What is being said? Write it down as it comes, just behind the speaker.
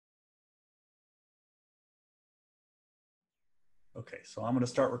Okay, so I'm going to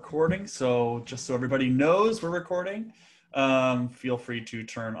start recording. So just so everybody knows we're recording, feel free to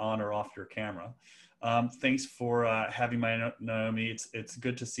turn on or off your camera. Thanks for having me, Naomi. It's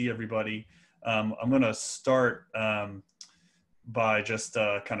good to see everybody. I'm going to start by just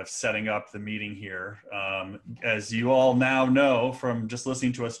kind of setting up the meeting here. As you all now know from just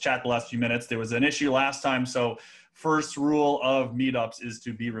listening to us chat the last few minutes, there was an issue last time. So first rule of meetups is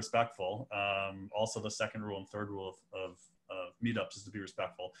to be respectful. Also the second rule and third rule of meetups is to be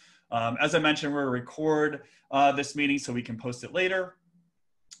respectful. As I mentioned, we're going to record this meeting so we can post it later.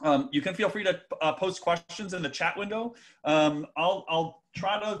 You can feel free to post questions in the chat window. I'll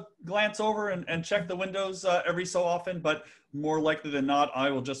try to glance over and check the windows every so often, but more likely than not,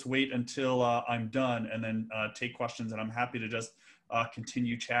 I will just wait until I'm done and then take questions, and I'm happy to just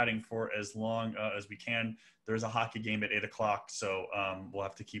continue chatting for as long as we can. There's a hockey game at 8 o'clock, so we'll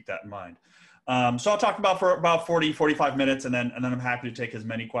have to keep that in mind. So I'll talk about for about 45 minutes, and then I'm happy to take as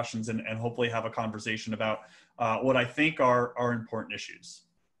many questions and hopefully have a conversation about what I think are important issues.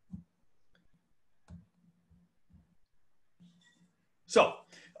 So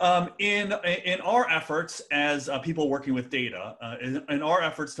in our efforts as people working with data, in our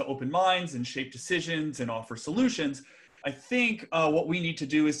efforts to open minds and shape decisions and offer solutions, I think what we need to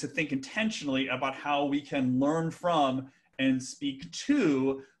do is to think intentionally about how we can learn from and speak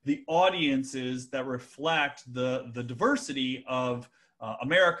to the audiences that reflect the diversity of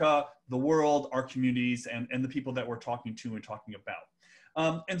America, the world, our communities, and the people that we're talking to and talking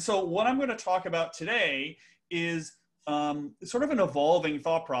about. And so what I'm going to talk about today is sort of an evolving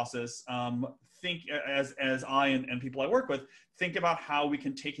thought process. Think as I and people I work with think about how we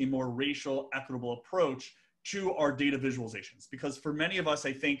can take a more racial, equitable approach to our data visualizations. Because for many of us,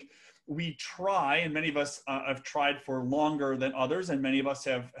 I think we try, and many of us have tried for longer than others, and many of us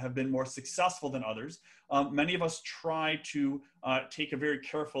have been more successful than others. Many of us try to take a very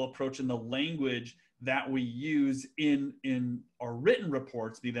careful approach in the language that we use in our written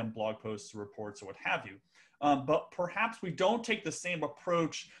reports, be them blog posts, reports, or what have you. But perhaps we don't take the same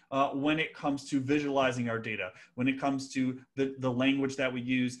approach when it comes to visualizing our data, when it comes to the language that we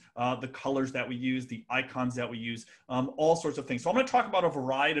use, the colors that we use, the icons that we use, all sorts of things. So I'm going to talk about a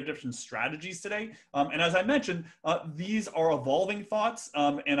variety of different strategies today. And as I mentioned, these are evolving thoughts,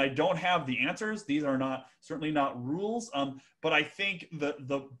 and I don't have the answers. These are certainly not rules. But I think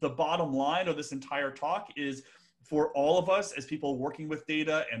the bottom line of this entire talk is, for all of us as people working with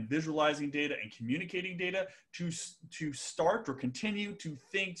data and visualizing data and communicating data, to start or continue to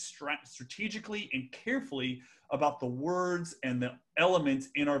think strategically and carefully about the words and the elements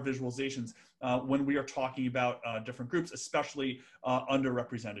in our visualizations when we are talking about different groups, especially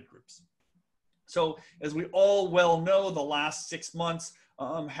underrepresented groups. So as we all well know, the last 6 months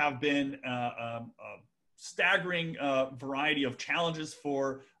have been staggering variety of challenges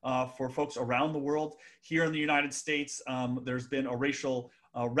for folks around the world. Here in the United States, there's been a racial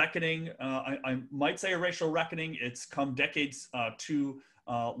reckoning. I might say a racial reckoning. It's come decades too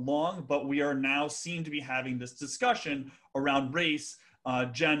long, but we are now seen to be having this discussion around race,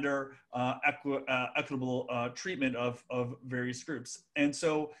 gender, equitable treatment of various groups. And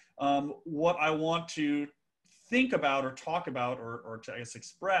so what I want to think about or talk about or to, I guess,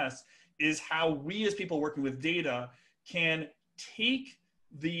 express is how we as people working with data can take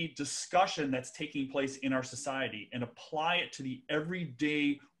the discussion that's taking place in our society and apply it to the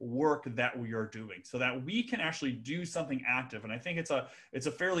everyday work that we are doing so that we can actually do something active. And I think it's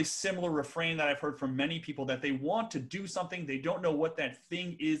a fairly similar refrain that I've heard from many people, that they want to do something, they don't know what that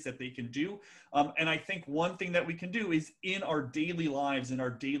thing is that they can do. And I think one thing that we can do is in our daily lives, in our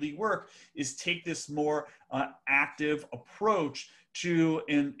daily work, is take this more active approach to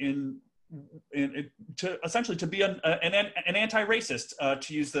essentially to be an anti-racist,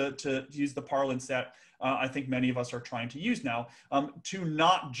 to use the parlance that I think many of us are trying to use now, to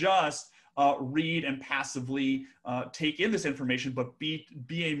not just read and passively take in this information, but be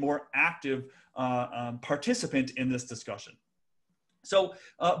a more active participant in this discussion. So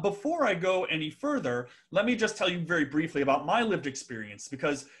before I go any further, let me just tell you very briefly about my lived experience,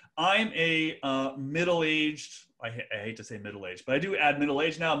 because I'm a middle-aged, I hate to say middle-aged, but I do add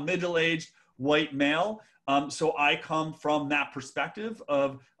middle-aged now, middle-aged white male. So I come from that perspective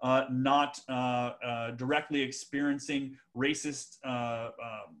of not directly experiencing racist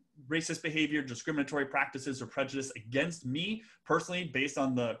behavior, discriminatory practices, or prejudice against me personally based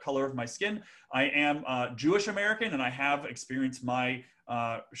on the color of my skin. I am Jewish American, and I have experienced my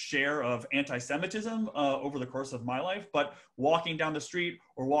share of anti-Semitism over the course of my life, but walking down the street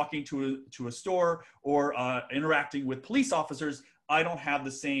or walking to a store or interacting with police officers, I don't have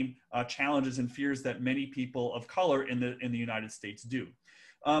the same challenges and fears that many people of color in the United States do.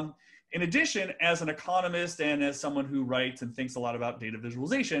 In addition, as an economist and as someone who writes and thinks a lot about data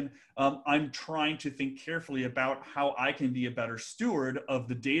visualization, I'm trying to think carefully about how I can be a better steward of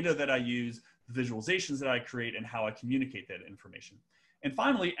the data that I use, the visualizations that I create, and how I communicate that information. And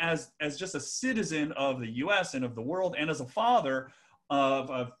finally, as just a citizen of the US and of the world, and as a father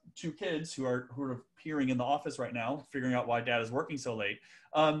of two kids who are appearing in the office right now, figuring out why dad is working so late,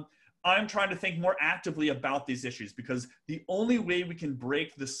 I'm trying to think more actively about these issues, because the only way we can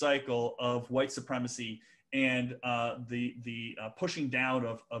break the cycle of white supremacy and the pushing down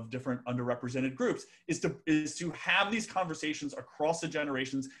of different underrepresented groups is to have these conversations across the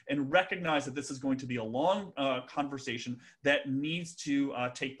generations and recognize that this is going to be a long conversation that needs to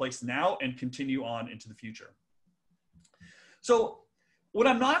take place now and continue on into the future. So what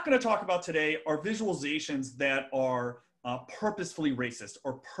I'm not going to talk about today are visualizations that are purposefully racist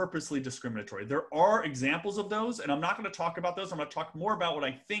or purposely discriminatory. There are examples of those, and I'm not going to talk about those. I'm going to talk more about what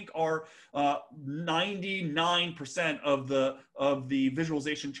I think are 99% of the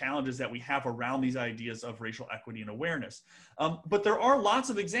visualization challenges that we have around these ideas of racial equity and awareness. But there are lots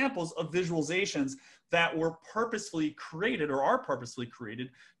of examples of visualizations that were purposefully created or are purposefully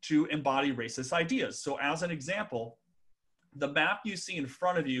created to embody racist ideas. So as an example, the map you see in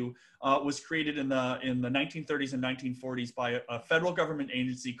front of you was created in the 1930s and 1940s by a federal government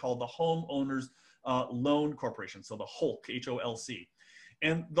agency called the Homeowners Loan Corporation, so the HOLC, H-O-L-C.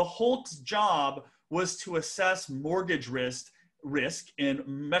 And the HOLC's job was to assess mortgage risk in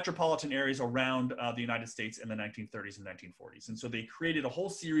metropolitan areas around the United States in the 1930s and 1940s. And so they created a whole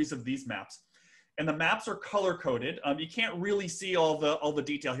series of these maps. And the maps are color coded. You can't really see all the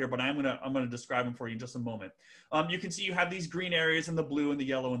detail here, but I'm gonna describe them for you in just a moment. You can see you have these green areas and the blue and the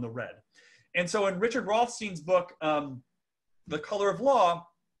yellow and the red. And so in Richard Rothstein's book, The Color of Law,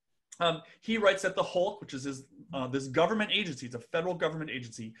 he writes that the HOLC, which is this government agency, it's a federal government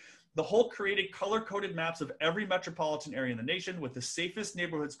agency, the HOLC created color-coded maps of every metropolitan area in the nation, with the safest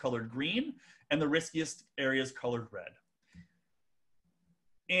neighborhoods colored green and the riskiest areas colored red.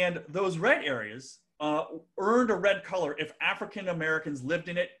 And those red areas earned a red color if African Americans lived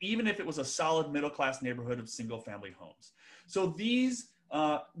in it, even if it was a solid middle-class neighborhood of single-family homes. So these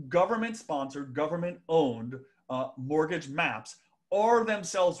government-sponsored, government-owned mortgage maps are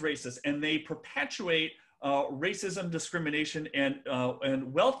themselves racist, and they perpetuate racism, discrimination,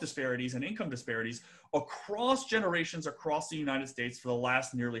 and wealth disparities and income disparities across generations across the United States for the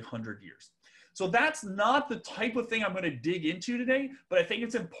last nearly 100 years. So that's not the type of thing I'm going to dig into today, but I think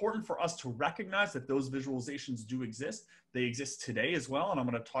it's important for us to recognize that those visualizations do exist. They exist today as well, and I'm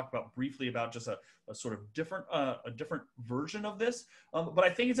going to talk briefly about just a sort of different version of this. But I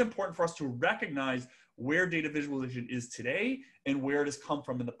think it's important for us to recognize where data visualization is today and where it has come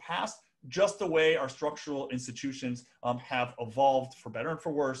from in the past, just the way our structural institutions have evolved for better and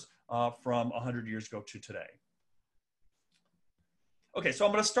for worse from 100 years ago to today. Okay, so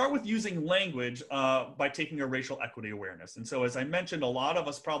I'm going to start with using language by taking a racial equity awareness. And so as I mentioned, a lot of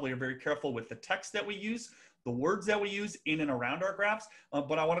us probably are very careful with the text that we use, the words that we use in and around our graphs,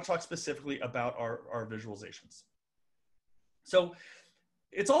 but I want to talk specifically about our visualizations. So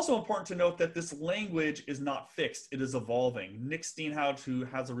it's also important to note that this language is not fixed, it is evolving. Nick Steenhout, who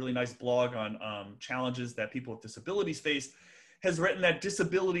has a really nice blog on challenges that people with disabilities face, has written that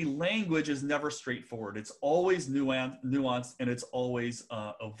disability language is never straightforward. It's always nuanced and it's always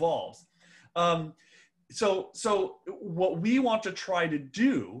evolves. So what we want to try to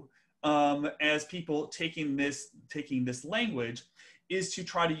do as people taking this language is to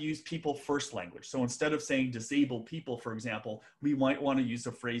try to use people first language. So instead of saying disabled people, for example, we might want to use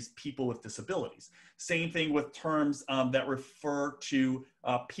the phrase people with disabilities. Same thing with terms that refer to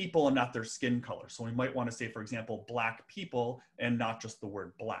people and not their skin color. So we might want to say, for example, black people and not just the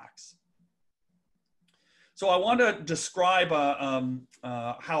word blacks. So I want to describe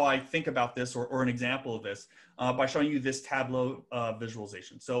how I think about this or an example of this by showing you this Tableau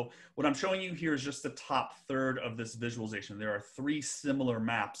visualization. So what I'm showing you here is just the top third of this visualization. There are three similar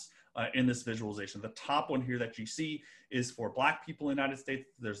maps in this visualization. The top one here that you see is for Black people in the United States.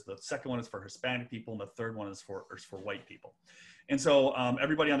 There's the second one is for Hispanic people, and the third one is for white people. And so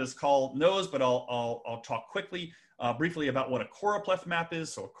everybody on this call knows, but I'll talk quickly, briefly about what a choropleth map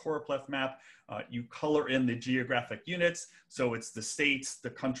is. So a choropleth map, you color in the geographic units. So it's the states, the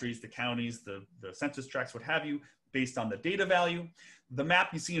countries, the counties, the census tracts, what have you, based on the data value. The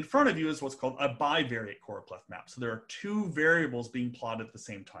map you see in front of you is what's called a bivariate choropleth map. So there are two variables being plotted at the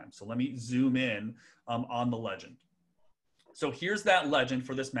same time. So let me zoom in on the legend. So here's that legend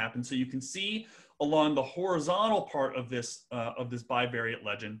for this map. And so you can see along the horizontal part of this bivariate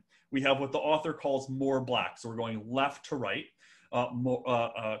legend, we have what the author calls more black. So we're going left to right,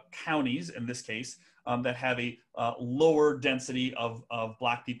 counties in this case, that have a lower density of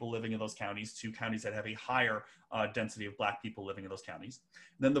black people living in those counties to counties that have a higher density of black people living in those counties.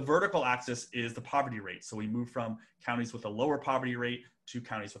 And then the vertical axis is the poverty rate. So we move from counties with a lower poverty rate to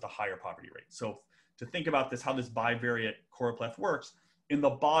counties with a higher poverty rate. So to think about this, how this bivariate choropleth works, in the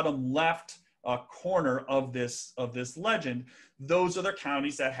bottom left corner of this legend, those are the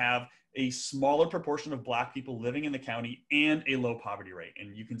counties that have a smaller proportion of black people living in the county and a low poverty rate.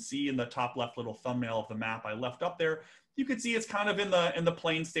 And you can see in the top left little thumbnail of the map I left up there, you can see it's kind of in the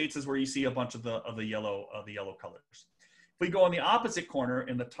plain states is where you see a bunch of the yellow colors. If we go on the opposite corner,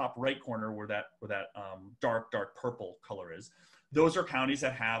 in the top right corner where that dark purple color is, those are counties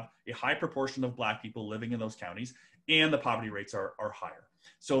that have a high proportion of black people living in those counties, and the poverty rates are higher.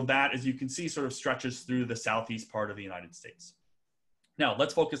 So that, as you can see, sort of stretches through the southeast part of the United States. Now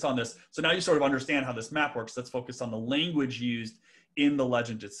let's focus on this. So now you sort of understand how this map works. Let's focus on the language used in the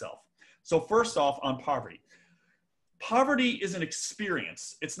legend itself. So first off, on poverty. Poverty is an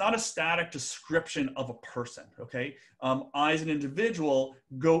experience. It's not a static description of a person, okay? I, as an individual,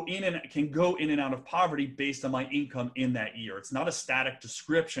 can go in and out of poverty based on my income in that year. It's not a static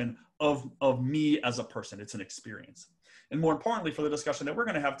description of me as a person. It's an experience. And more importantly, for the discussion that we're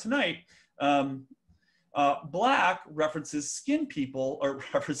gonna have tonight, black references skin people, or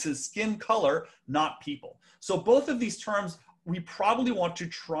references skin color, not people. So both of these terms we probably want to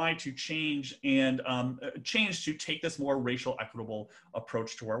try to change and change to take this more racial equitable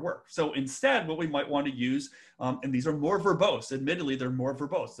approach to our work. So instead, what we might want to use, and these are more verbose, admittedly, they're more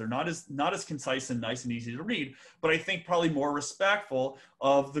verbose. They're not as concise and nice and easy to read, but I think probably more respectful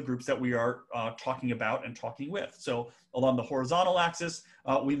of the groups that we are talking about and talking with. So along the horizontal axis,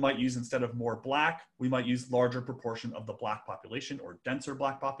 we might use, instead of more black, we might use larger proportion of the black population or denser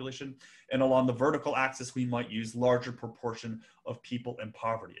black population. And along the vertical axis, we might use larger proportion of people in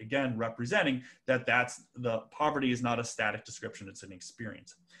poverty. Again, representing that the poverty is not a static description, it's an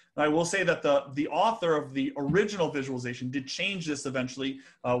experience. Now, I will say that the author of the original visualization did change this eventually.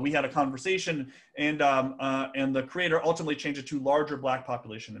 We had a conversation, and the creator ultimately changed it to larger black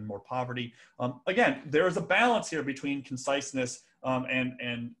population and more poverty. Again, there is a balance here between conciseness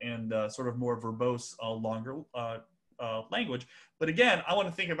and sort of more verbose, longer language. But again, I want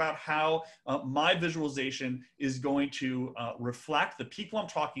to think about how my visualization is going to reflect the people I'm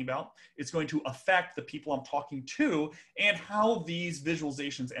talking about. It's going to affect the people I'm talking to, and how these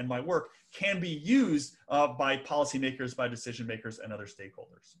visualizations and my work can be used by policymakers, by decision makers, and other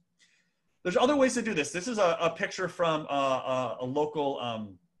stakeholders. There's other ways to do this. This is a picture from a local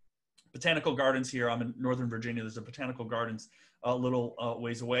botanical gardens here. I'm in Northern Virginia. There's a botanical gardens a little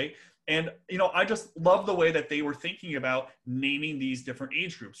ways away. And, you know, I just love the way that they were thinking about naming these different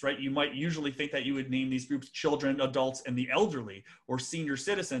age groups, right? You might usually think that you would name these groups children, adults, and the elderly, or senior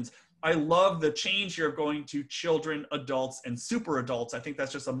citizens. I love the change here of going to children, adults, and super adults. I think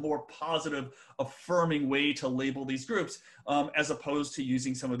that's just a more positive, affirming way to label these groups, as opposed to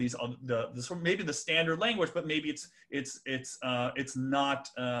using some of these, maybe the standard language, but maybe it's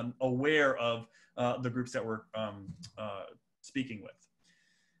not aware of the groups that we're speaking with.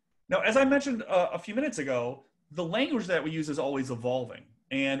 Now, as I mentioned a few minutes ago, the language that we use is always evolving.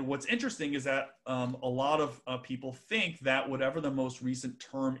 And what's interesting is that a lot of people think that whatever the most recent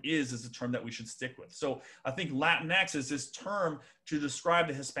term is a term that we should stick with. So I think Latinx is this term to describe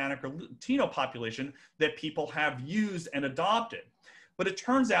the Hispanic or Latino population that people have used and adopted. But it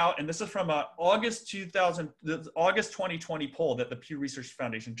turns out, and this is from an August 2020 poll that the Pew Research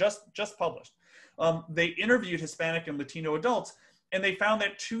Foundation just published. They interviewed Hispanic and Latino adults, and they found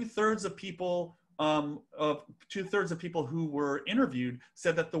that two-thirds of people who were interviewed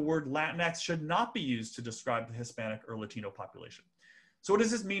said that the word Latinx should not be used to describe the Hispanic or Latino population. So what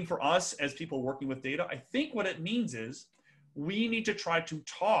does this mean for us as people working with data? I think what it means is we need to try to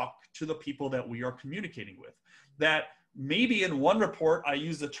talk to the people that we are communicating with. That maybe in one report I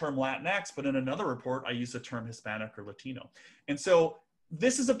use the term Latinx, but in another report I use the term Hispanic or Latino. And so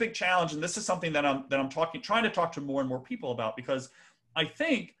this is a big challenge, and this is something that I'm trying to talk to more and more people about, because I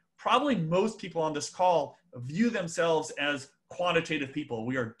think probably most people on this call view themselves as quantitative people.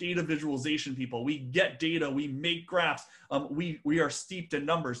 We are data visualization people. We get data, we make graphs, we are steeped in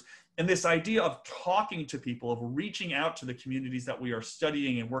numbers. And this idea of talking to people, of reaching out to the communities that we are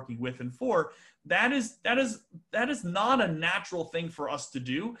studying and working with and for, that is not a natural thing for us to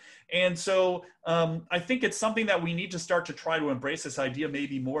do. And so I think it's something that we need to start to try to embrace, this idea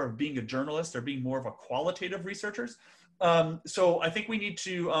maybe more of being a journalist or being more of a qualitative researcher, So I think we need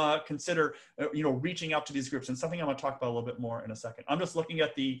to consider, reaching out to these groups, and something I'm going to talk about a little bit more in a second. I'm just looking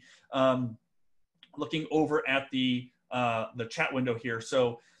at looking over at the chat window here.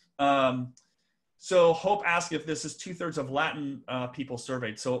 So Hope asked if this is 2/3 of Latin people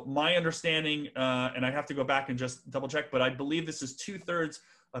surveyed. So my understanding, and I have to go back and just double check, but I believe this is 2/3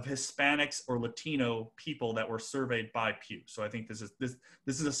 of Hispanics or Latino people that were surveyed by Pew. So I think this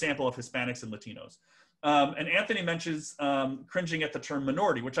is a sample of Hispanics and Latinos. And Anthony mentions cringing at the term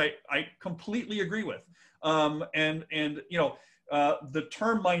minority, which I completely agree with. The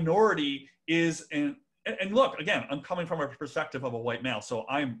term minority is and look, again, I'm coming from a perspective of a white male, so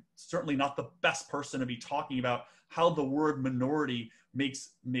I'm certainly not the best person to be talking about how the word minority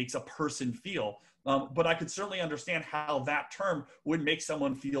makes a person feel. But I could certainly understand how that term would make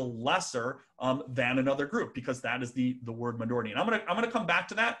someone feel lesser than another group, because that is the word minority. And I'm gonna come back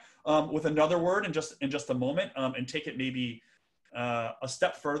to that with another word in just a moment, and take it maybe a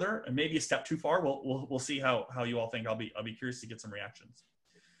step further and maybe a step too far. We'll see how you all think. I'll be curious to get some reactions.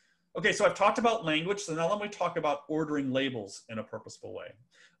 Okay, so I've talked about language, so now let me talk about ordering labels in a purposeful way.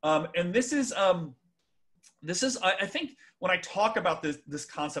 And this is I think when I talk about this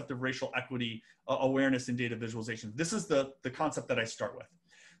concept of racial equity awareness in data visualization, this is the concept that I start with.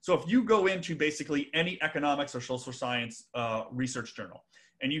 So if you go into basically any economics or social science research journal,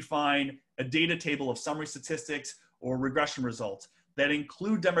 and you find a data table of summary statistics or regression results that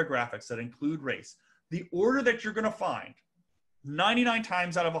include demographics, that include race, the order that you're gonna find 99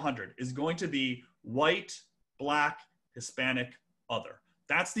 times out of 100 is going to be white, black, Hispanic, other.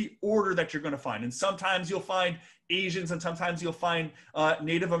 That's the order that you're going to find. And sometimes you'll find Asians, and sometimes you'll find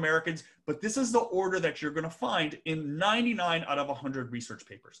Native Americans, but this is the order that you're going to find in 99 out of 100 research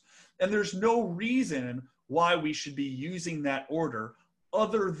papers. And there's no reason why we should be using that order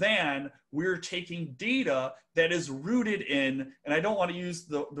other than we're taking data that is rooted in, and I don't want to use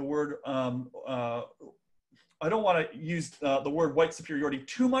the word I don't want to use the word white superiority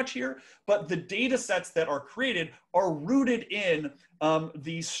too much here, but the data sets that are created are rooted in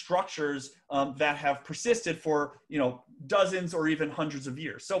these structures that have persisted for dozens or even hundreds of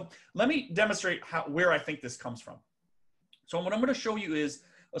years. So let me demonstrate where I think this comes from. So what I'm going to show you is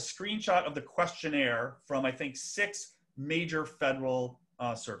a screenshot of the questionnaire from, I think, 6 major federal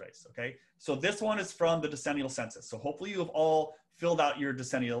surveys, okay? So this one is from the decennial census. So hopefully you have all filled out your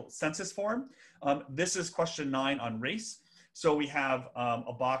decennial census form. This is question 9 on race. So we have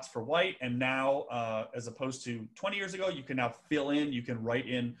a box for white, and now, as opposed to 20 years ago, you can now fill in, you can write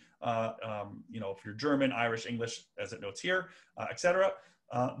in, if you're German, Irish, English, as it notes here, etc.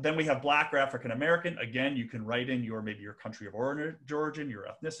 Then we have black or African American. Again, you can write in maybe your country of origin, your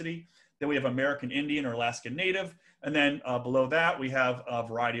ethnicity. Then we have American Indian or Alaskan Native. And then below that, we have a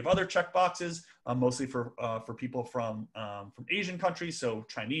variety of other checkboxes, mostly for people from Asian countries, so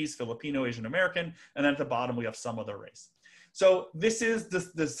Chinese, Filipino, Asian American. And then at the bottom, we have some other race. So this is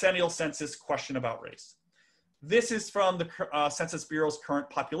the decennial census question about race. This is from the Census Bureau's current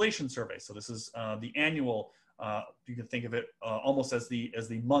population survey. So this is the annual, you can think of it almost as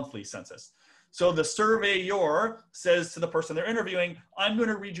the monthly census. So the surveyor says to the person they're interviewing, I'm going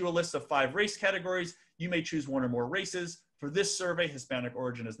to read you a list of 5 race categories. You may choose one or more races. For this survey, Hispanic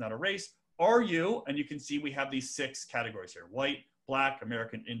origin is not a race. Are you? And you can see we have these 6 categories here: white, black,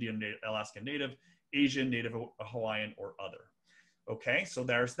 American, Indian, Alaskan Native, Asian, Native Hawaiian, or other. Okay, so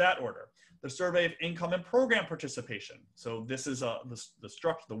there's that order. The survey of income and program participation. So this is the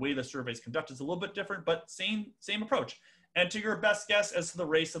structure, the way the survey is conducted is a little bit different, but same approach. Enter your best guess as to the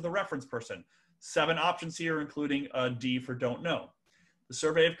race of the reference person. 7 options here, including a D for don't know. The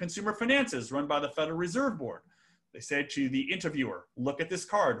survey of consumer finances run by the Federal Reserve Board. They said to the interviewer, look at this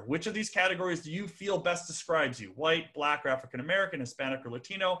card. Which of these categories do you feel best describes you? White, black, or African American, Hispanic, or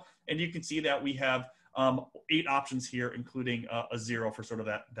Latino? And you can see that we have 8 options here, including a 0 for sort of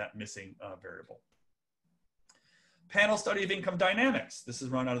that missing variable. Panel study of income dynamics. This is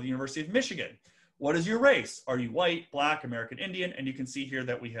run out of the University of Michigan. What is your race? Are you white, black, American Indian? And you can see here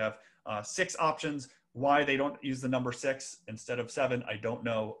that we have 6 options. Why they don't use the number 6 instead of 7, I don't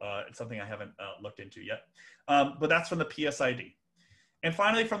know. It's something I haven't looked into yet. But that's from the PSID. And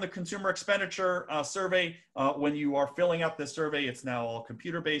finally, from the Consumer Expenditure Survey, when you are filling out this survey, it's now all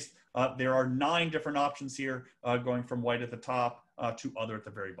computer-based. There are 9 different options here, going from white at the top to other at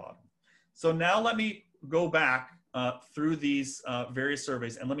the very bottom. So now let me go back through these various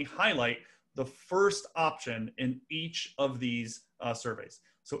surveys, and let me highlight the first option in each of these surveys.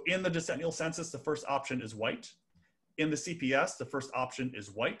 So in the decennial census, the first option is white. In the CPS, the first option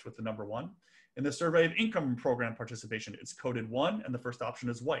is white with the number 1. In the survey of income program participation, it's coded 1, and the first option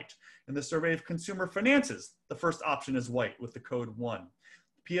is white. In the survey of consumer finances, the first option is white with the code 1.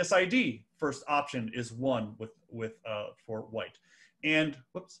 PSID, first option is 1 for white. And,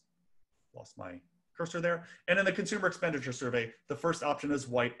 whoops, lost my cursor there. And in the consumer expenditure survey, the first option is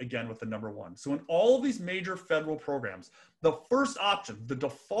white, again with the number 1. So in all of these major federal programs, the first option, the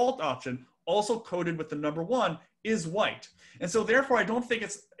default option, also coded with the number 1, is white. And so therefore, I don't think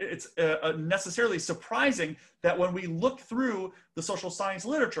it's necessarily surprising that when we look through the social science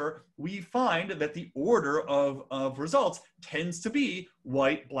literature, we find that the order of results tends to be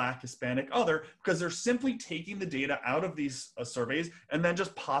white, black, Hispanic, other, because they're simply taking the data out of these surveys and then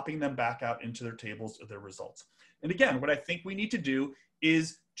just popping them back out into their tables of their results. And again, what I think we need to do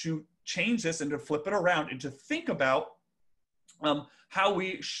is to change this and to flip it around and to think about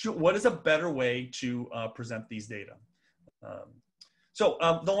what is a better way to present these data.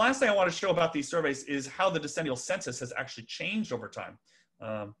 The last thing I want to show about these surveys is how the decennial census has actually changed over time.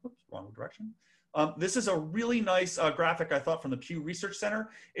 Oops, wrong direction. This is a really nice graphic, I thought, from the Pew Research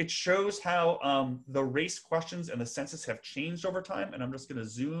Center. It shows how the race questions and the census have changed over time. And I'm just going to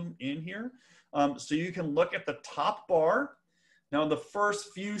zoom in here. So you can look at the top bar. Now, in the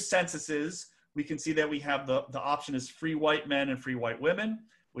first few censuses, we can see that we have the option is free white men and free white women.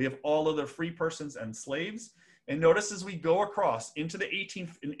 We have all other free persons and slaves. And notice as we go across into the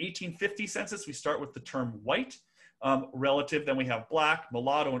 1850 census, we start with the term white relative, then we have black,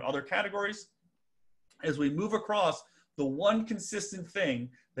 mulatto, and other categories. As we move across, the one consistent thing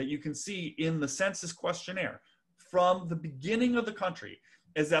that you can see in the census questionnaire from the beginning of the country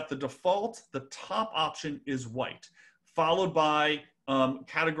is that the default, the top option is white, followed by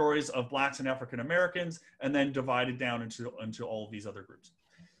categories of blacks and African Americans, and then divided down into all of these other groups.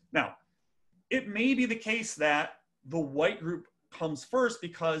 Now, it may be the case that the white group comes first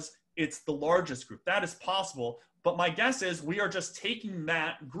because it's the largest group. That is possible, but my guess is we are just taking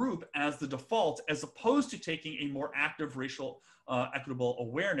that group as the default as opposed to taking a more active racial equitable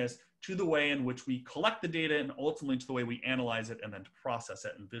awareness to the way in which we collect the data and ultimately to the way we analyze it and then to process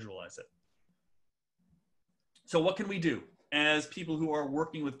it and visualize it. So what can we do as people who are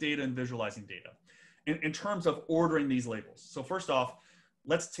working with data and visualizing data in terms of ordering these labels? So first off,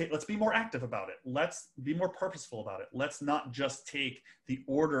 let's be more active about it. Let's be more purposeful about it. Let's not just take the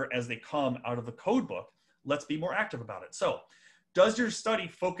order as they come out of the code book. Let's be more active about it. So does your study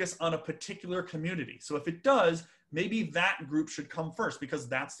focus on a particular community? So if it does, maybe that group should come first because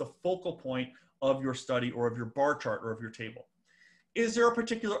that's the focal point of your study or of your bar chart or of your table. Is there a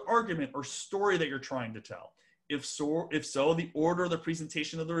particular argument or story that you're trying to tell? If so, the order of the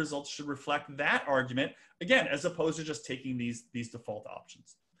presentation of the results should reflect that argument, again, as opposed to just taking these default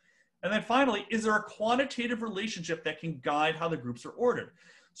options. And then finally, is there a quantitative relationship that can guide how the groups are ordered?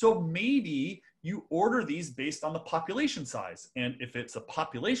 So maybe you order these based on the population size. And if it's a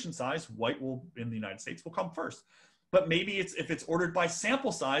population size, white in the United States will come first. But maybe if it's ordered by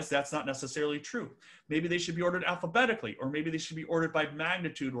sample size, that's not necessarily true. Maybe they should be ordered alphabetically, or maybe they should be ordered by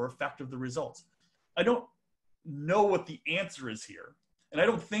magnitude or effect of the results. I don't know what the answer is here. And I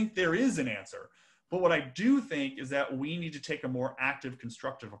don't think there is an answer. But what I do think is that we need to take a more active,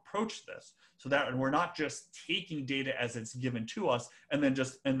 constructive approach to this so that we're not just taking data as it's given to us and then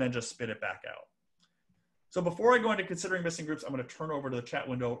just spit it back out. So before I go into considering missing groups, I'm going to turn over to the chat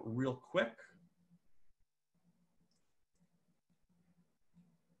window real quick.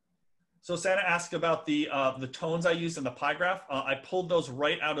 So Santa asked about the tones I used in the pie graph. I pulled those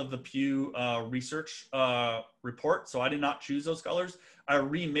right out of the Pew research report, so I did not choose those colors. I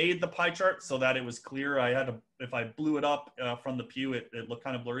remade the pie chart so that it was clear. I had to, if I blew it up from the Pew, it looked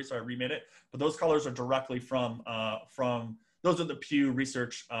kind of blurry, so I remade it. But those colors are directly from those are the Pew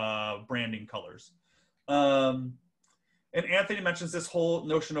research branding colors. And Anthony mentions this whole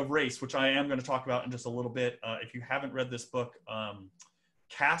notion of race, which I am going to talk about in just a little bit. If you haven't read this book,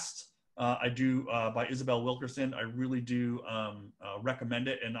 Caste, I do by Isabel Wilkerson. I really do recommend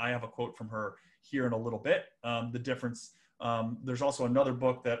it. And I have a quote from her here in a little bit. The difference, there's also another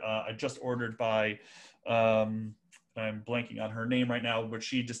book that I just ordered by, I'm blanking on her name right now, but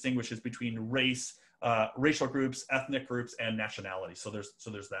she distinguishes between race, racial groups, ethnic groups, and nationality. So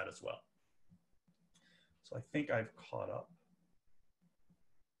there's that as well. So I think I've caught up.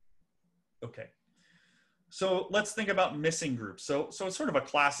 Okay. So let's think about missing groups. So it's sort of a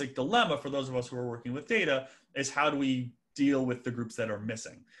classic dilemma for those of us who are working with data is how do we deal with the groups that are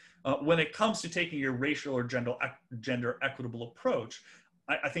missing? When it comes to taking your racial or gender equitable approach,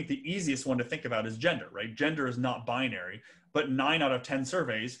 I think the easiest one to think about is gender, right? Gender is not binary, but 9 out of 10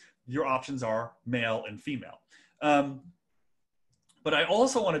 surveys, your options are male and female. But I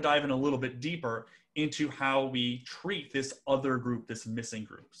also want to dive in a little bit deeper into how we treat this other group, this missing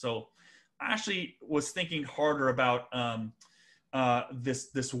group. So I actually was thinking harder about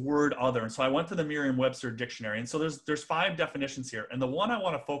this word other. And so I went to the Merriam-Webster dictionary. And so there's 5 definitions here. And the one I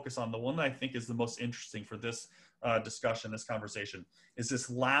want to focus on, the one that I think is the most interesting for this discussion, this conversation, is this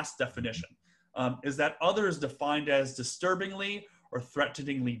last definition, is that other is defined as disturbingly or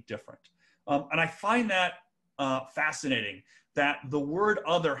threateningly different. And I find that fascinating, that the word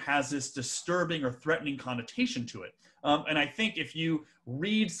other has this disturbing or threatening connotation to it. And I think if you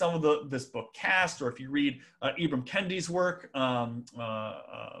read some of this book Caste, or if you read Ibram Kendi's work,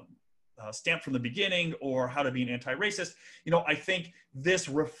 Stamped from the Beginning, or How to Be an Anti-Racist, I think this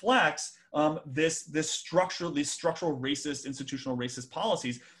reflects these structural racist, institutional racist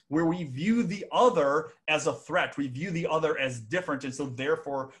policies, where we view the other as a threat. We view the other as different, and so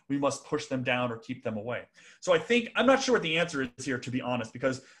therefore we must push them down or keep them away. So I think, I'm not sure what the answer is here, to be honest,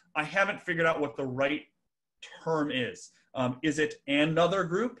 because I haven't figured out what the right term is. Is it another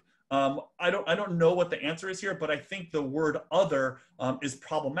group? I don't know what the answer is here, but I think the word other is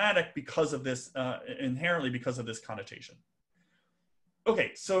problematic because of this, inherently because of this connotation.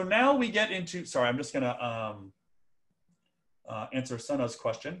 Okay, so now we get into, sorry, I'm just gonna answer Sana's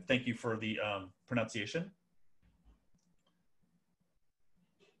question. Thank you for the pronunciation.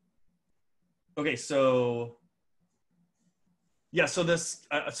 Okay, so yeah, so this,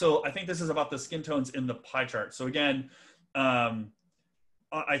 so I think this is about the skin tones in the pie chart. So again,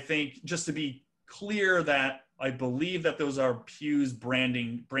 I think just to be clear that I believe that those are Pew's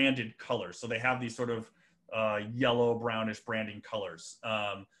branded colors. So they have these sort of yellow, brownish branding colors.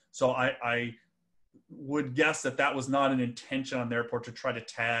 So I would guess that that was not an intention on their part to try to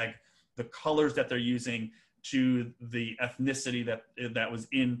tag the colors that they're using to the ethnicity that was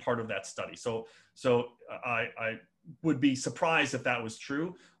in part of that study. So I would be surprised if that was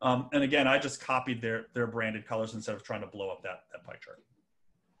true. And again, I just copied their branded colors instead of trying to blow up that pie chart.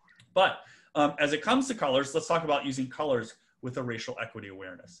 But as it comes to colors, let's talk about using colors with a racial equity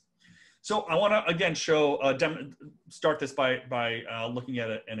awareness. So I want to again start this by looking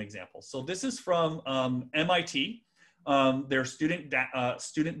at an example. So this is from MIT, their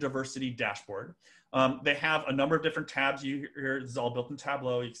student diversity dashboard. They have a number of different tabs. Here, this is all built in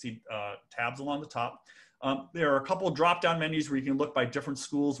Tableau. You can see tabs along the top. There are a couple of drop-down menus where you can look by different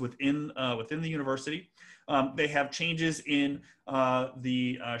schools within the university. They have changes in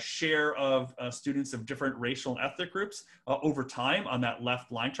the share of students of different racial and ethnic groups over time on that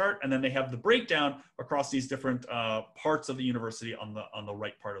left line chart, and then they have the breakdown across these different parts of the university on the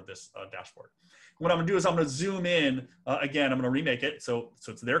right part of this dashboard. What I'm going to do is I'm going to zoom in again. I'm going to remake it so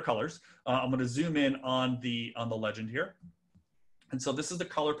it's their colors. I'm going to zoom in on the legend here, and so this is the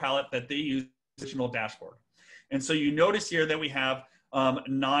color palette that they use in the original dashboard. And so you notice here that we have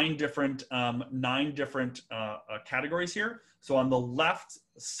 9 different categories here. So on the left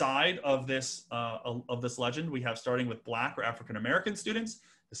side of this legend, we have starting with Black or African American students,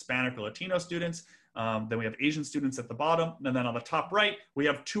 Hispanic or Latino students. Then we have Asian students at the bottom, and then on the top right, we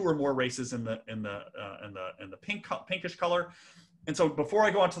have 2 or more races in the pinkish color. And so before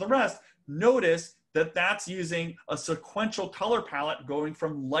I go on to the rest, notice that that's using a sequential color palette going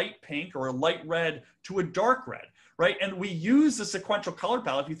from light pink or a light red to a dark red, right? And we use the sequential color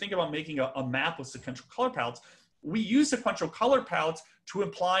palette. If you think about making a map with sequential color palettes, we use sequential color palettes to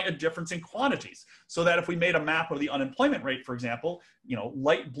imply a difference in quantities. So that if we made a map of the unemployment rate, for example,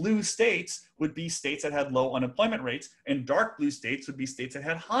 light blue states would be states that had low unemployment rates, and dark blue states would be states that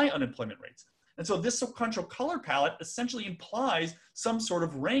had high unemployment rates. And so this sequential color palette essentially implies some sort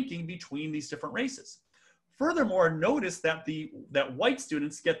of ranking between these different races. Furthermore, notice that that white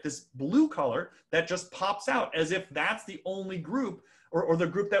students get this blue color that just pops out as if that's the only group or the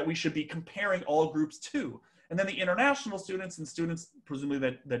group that we should be comparing all groups to. And then the international students and students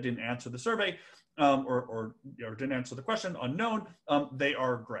presumably that didn't answer the survey or didn't answer the question, unknown, they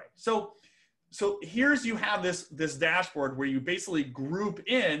are gray. So here's you have this dashboard where you basically group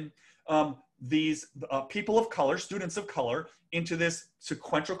in these people of color, students of color, into this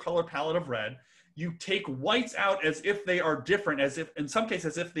sequential color palette of red. You take whites out as if they are different, as if in some cases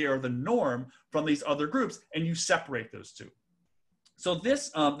as if they are the norm from these other groups, and you separate those two. So this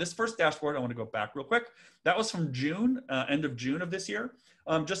first dashboard, I want to go back real quick. That was from June, end of June of this year.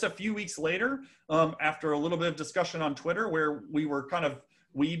 Just a few weeks later, after a little bit of discussion on Twitter, where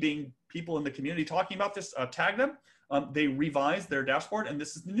we being people in the community talking about this, tagged them. They revised their dashboard, and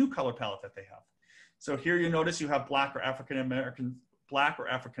this is the new color palette that they have. So here you notice you have Black or African American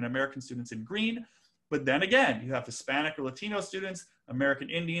students in green, but then again, you have Hispanic or Latino students, American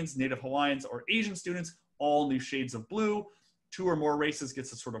Indians, Native Hawaiians, or Asian students all new shades of blue. 2 or more races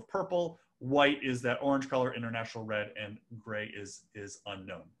gets a sort of purple. White is that orange color, international red, and gray is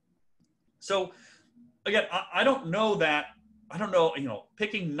unknown. So again, I don't know,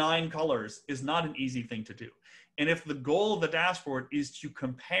 picking 9 colors is not an easy thing to do. And if the goal of the dashboard is to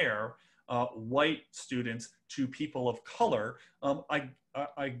compare white students to people of color,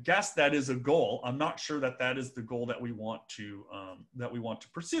 I guess that is a goal. I'm not sure that that is the goal that we want to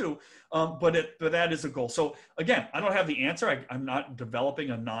pursue, but that is a goal. So again, I don't have the answer. I'm not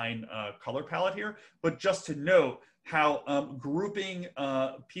developing a 9 color palette here, but just to note how grouping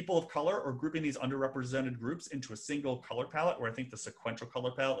people of color or grouping these underrepresented groups into a single color palette, where I think the sequential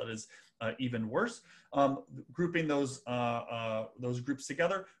color palette is even worse, grouping those groups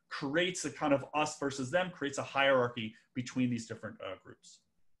together creates a kind of us versus them, creates a hierarchy between these different groups.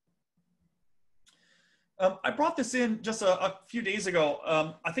 I brought this in just a few days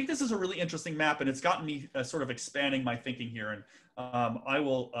ago. I think this is a really interesting map, and it's gotten me sort of expanding my thinking here. And I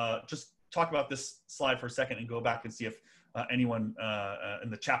will just talk about this slide for a second and go back and see if anyone in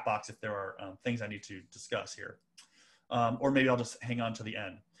the chat box, if there are things I need to discuss here. Or maybe I'll just hang on to the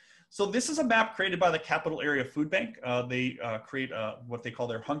end. So this is a map created by the Capital Area Food Bank. They create what they call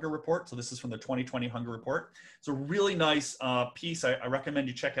their hunger report. So this is from the 2020 hunger report. It's a really nice piece. I recommend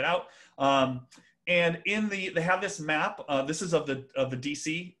you check it out. And they have this map. This is of the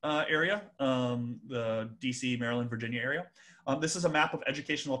DC area, the DC, Maryland, Virginia area. This is a map of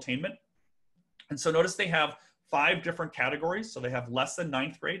educational attainment. And so notice they have 5 different categories. So they have less than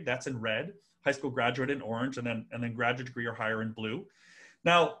 9th grade, that's in red, high school graduate in orange, and then graduate degree or higher in blue.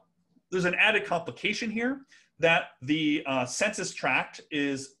 Now, there's an added complication here that the census tract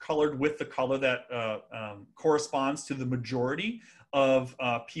is colored with the color that corresponds to the majority of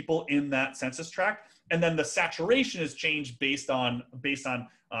people in that census tract. And then the saturation is changed based on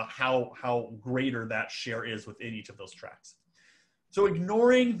how greater that share is within each of those tracts. So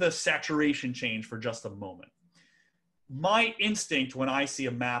ignoring the saturation change for just a moment, my instinct when I see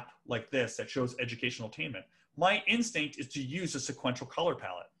a map like this that shows educational attainment, my instinct is to use a sequential color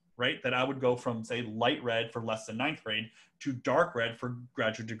palette, right? That I would go from, say, light red for less than 9th grade to dark red for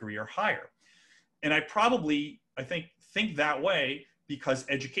graduate degree or higher. And I think that way because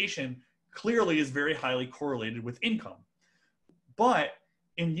education clearly is very highly correlated with income. But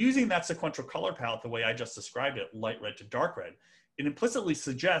in using that sequential color palette the way I just described it, light red to dark red, it implicitly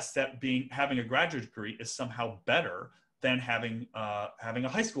suggests that having a graduate degree is somehow better than having a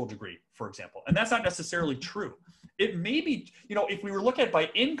high school degree, for example. And that's not necessarily true. It may be, if we were looking at it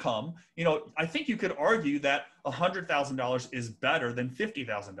by income, I think you could argue that $100,000 is better than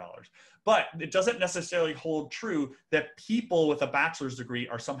 $50,000. But it doesn't necessarily hold true that people with a bachelor's degree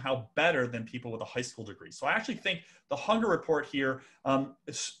are somehow better than people with a high school degree. So I actually think the hunger report here,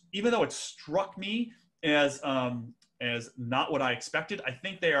 even though it struck me as not what I expected, I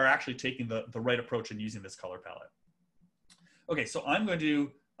think they are actually taking the right approach in using this color palette. Okay, so I'm going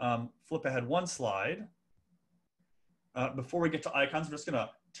to flip ahead one slide. Before we get to icons, I'm just going to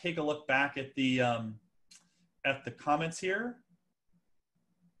take a look back at the comments here.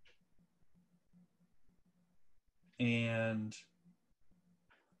 And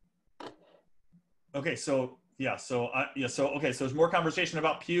okay, so yeah, so there's more conversation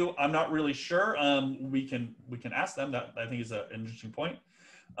about Pew. I'm not really sure. We can ask them. That I think is an interesting point.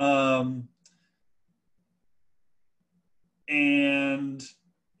 And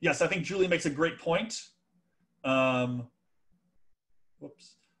yes, I think Julie makes a great point. Julie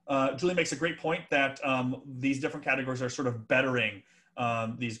makes a great point that these different categories are sort of bettering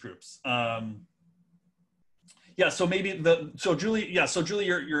these groups. Yeah, so maybe Julie,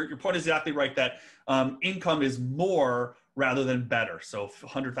 your point is exactly right that income is more rather than better. So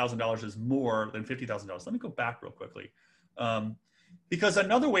 $100,000 is more than $50,000. Let me go back real quickly. Because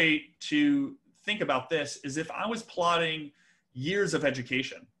another way to think about this is if I was plotting years of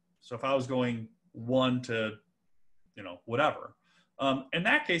education. So if I was going 1 to, whatever. In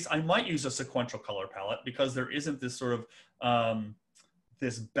that case, I might use a sequential color palette because there isn't this sort of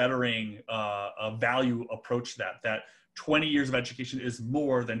this bettering value approach that 20 years of education is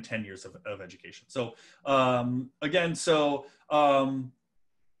more than 10 years of education. So again, so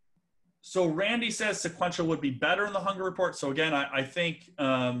Randy says sequential would be better in the hunger report. So again, I think,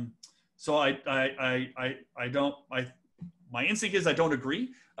 my instinct is I don't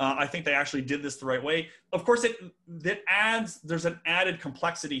agree. I think they actually did this the right way. Of course, there's an added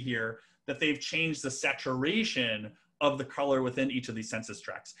complexity here that they've changed the saturation of the color within each of these census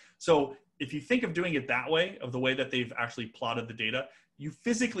tracts. So if you think of doing it that way, of the way that they've actually plotted the data, you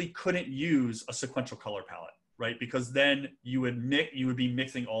physically couldn't use a sequential color palette, right? Because then you would be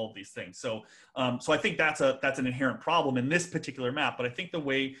mixing all of these things. So so I think that's an inherent problem in this particular map. But I think the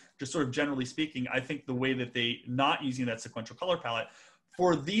way, just sort of generally speaking, I think the way that they not using that sequential color palette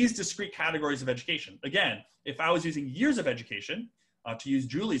for these discrete categories of education. Again, if I was using years of education, to use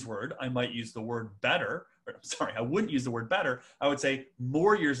Julie's word, I might use the word better. Or, sorry, I wouldn't use the word better. I would say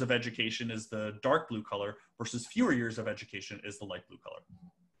more years of education is the dark blue color versus fewer years of education is the light blue color.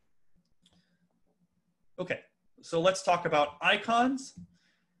 Okay, so let's talk about icons.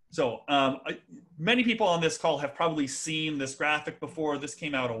 So many people on this call have probably seen this graphic before. This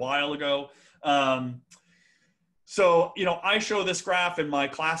came out a while ago. So, you know, I show this graph in my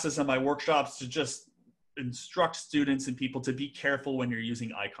classes and my workshops to just instruct students and people to be careful when you're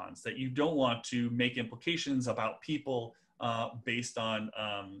using icons, that you don't want to make implications about people based on,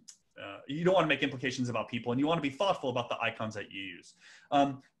 you don't want to make implications about people, and you want to be thoughtful about the icons that you use.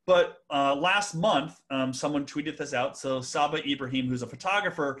 But last month, someone tweeted this out. So Saba Ibrahim, who's a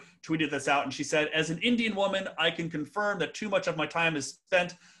photographer, tweeted this out, and she said, as an Indian woman, I can confirm that too much of my time is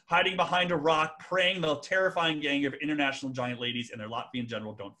spent hiding behind a rock, praying the terrifying gang of international giant ladies and their Latvian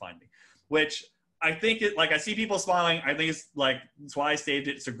general don't find me. Which I think, like, I see people smiling. I think it's like, that's why I saved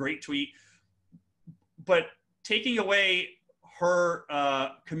it. It's a great tweet. But taking away her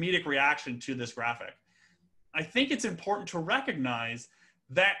comedic reaction to this graphic, I think it's important to recognize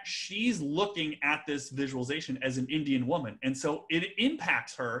that she's looking at this visualization as an Indian woman. And so it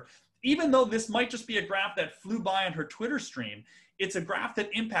impacts her, even though this might just be a graph that flew by on her Twitter stream, it's a graph that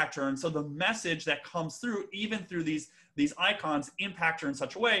impacts her. And so the message that comes through, even through these icons, impact her in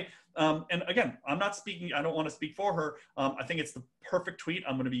such a way. And again, I'm not speaking, I don't want to speak for her. I think it's the perfect tweet.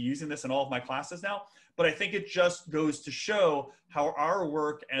 I'm going to be using this in all of my classes now. But I think it just goes to show how our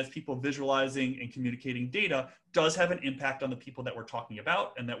work as people visualizing and communicating data does have an impact on the people that we're talking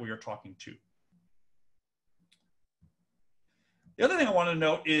about and that we are talking to. The other thing I want to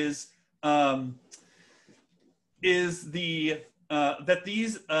note is that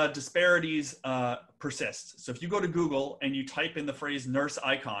these disparities persist. So if you go to Google and you type in the phrase nurse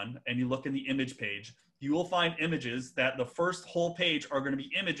icon and you look in the image page, you will find images that the first whole page are going to be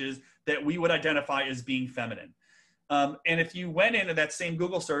images that we would identify as being feminine. And if you went into that same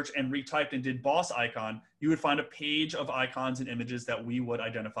Google search and retyped and did boss icon, you would find a page of icons and images that we would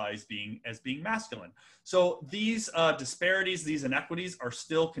identify as being masculine. So these disparities, these inequities are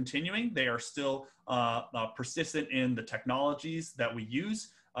still continuing. They are still persistent in the technologies that we use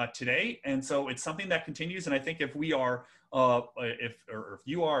today. And so it's something that continues. And I think if we are, if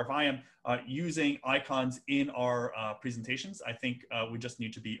you are, if I am using icons in our presentations, I think we just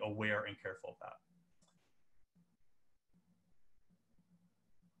need to be aware and careful of that.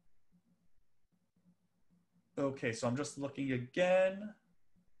 Okay, so I'm just looking again.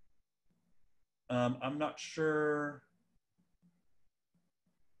 I'm not sure.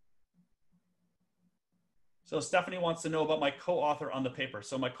 So Stephanie wants to know about my co-author on the paper.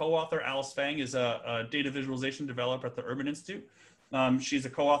 So my co-author, Alice Fang, is a data visualization developer at the Urban Institute. She's a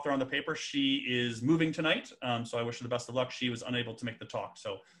co-author on the paper. She is moving tonight, so I wish her the best of luck. She was unable to make the talk,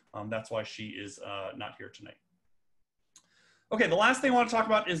 so that's why she is not here tonight. Okay, the last thing I want to talk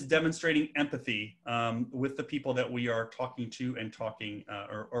about is demonstrating empathy with the people that we are talking to and talking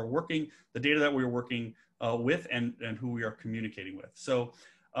or working, the data that we are working with and who we are communicating with. So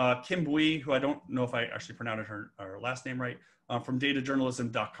Kim Bui, who I don't know if I actually pronounced her last name right, from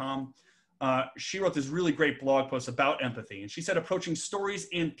datajournalism.com, she wrote this really great blog post about empathy. And she said, approaching stories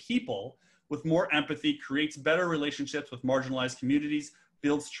and people with more empathy creates better relationships with marginalized communities,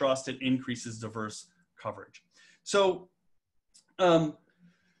 builds trust, and increases diverse coverage. So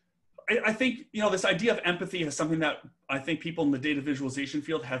I think, you know, this idea of empathy is something that I think people in the data visualization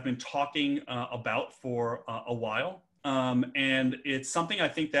field have been talking about for a while. And it's something I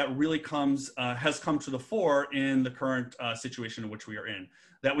think that really has come to the fore in the current situation in which we are in,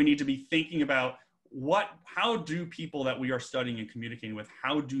 that we need to be thinking about how do people that we are studying and communicating with,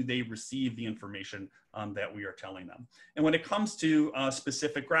 how do they receive the information that we are telling them? And when it comes to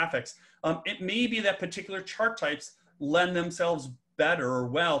specific graphics, it may be that particular chart types lend themselves better or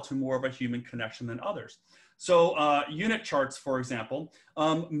well to more of a human connection than others. So unit charts, for example,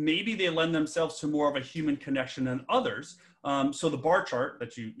 maybe they lend themselves to more of a human connection than others. So the bar chart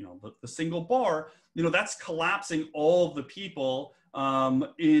that the single bar, that's collapsing all of the people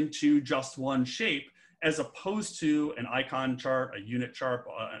into just one shape, as opposed to an icon chart, a unit chart,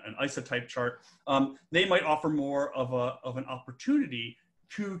 an isotype chart. They might offer more of an opportunity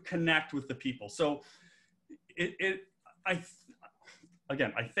to connect with the people. So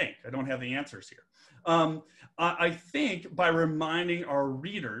again, I think, I don't have the answers here. I think by reminding our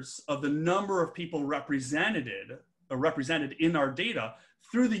readers of the number of people represented in our data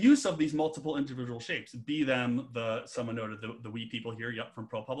through the use of these multiple individual shapes, be them someone noted the we people here, yep, from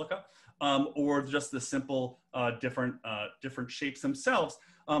ProPublica, or just the simple different shapes themselves.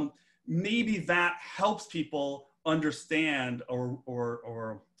 Maybe that helps people understand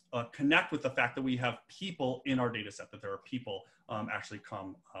or connect with the fact that we have people in our data set, that there are people actually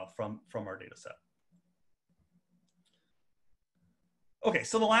come from our data set. Okay,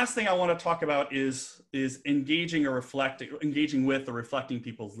 so the last thing I want to talk about is engaging with or reflecting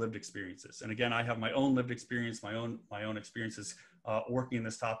people's lived experiences. And again, I have my own lived experience, my own experiences working in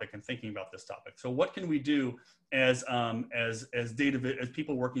this topic and thinking about this topic. So what can we do as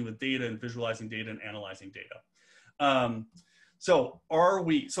people working with data and visualizing data and analyzing data? So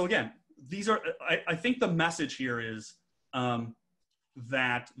again, these are, I think the message here is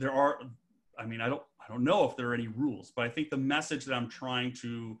that there are, I mean, I don't know if there are any rules, but I think the message that I'm trying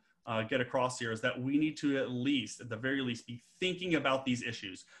to get across here is that we need to at the very least, be thinking about these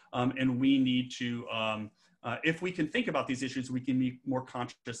issues. And we need to, if we can think about these issues, we can be more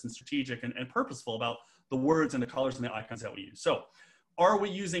conscious and strategic and purposeful about the words and the colors and the icons that we use. So are we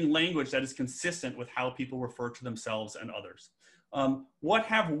using language that is consistent with how people refer to themselves and others? What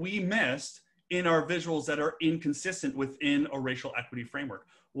have we missed in our visuals that are inconsistent within a racial equity framework?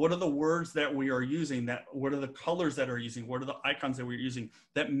 What are the words that we are using? What are the colors that are using? What are the icons that we're using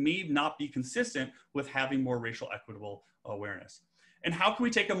that may not be consistent with having more racial equitable awareness? And how can we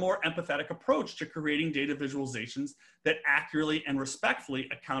take a more empathetic approach to creating data visualizations that accurately and respectfully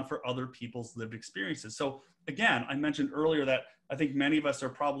account for other people's lived experiences? So again, I mentioned earlier that I think many of us are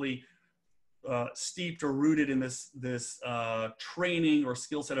probably steeped or rooted in this training or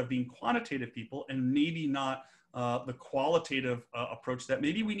skill set of being quantitative people, and maybe not the qualitative approach that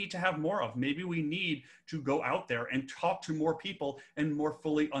maybe we need to have more of. Maybe we need to go out there and talk to more people and more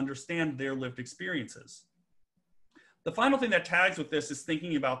fully understand their lived experiences. The final thing that tags with this is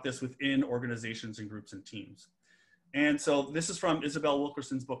thinking about this within organizations and groups and teams. And so this is from Isabel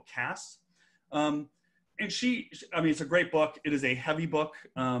Wilkerson's book, Caste. And I mean, it's a great book. It is a heavy book,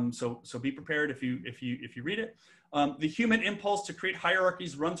 so be prepared if you read it. The human impulse to create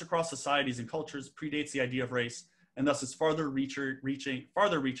hierarchies runs across societies and cultures, predates the idea of race, and thus is farther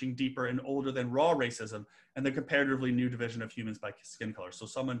reaching, deeper and older than raw racism and the comparatively new division of humans by skin color. So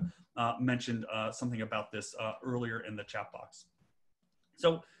someone mentioned something about this earlier in the chat box.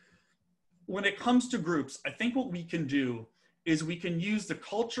 So when it comes to groups, I think what we can do is we can use the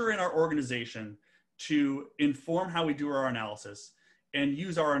culture in our organization to inform how we do our analysis, and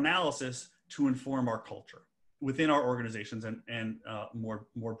use our analysis to inform our culture within our organizations and more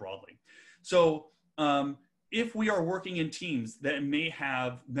broadly. So if we are working in teams that may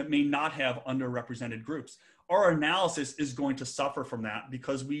not have underrepresented groups, our analysis is going to suffer from that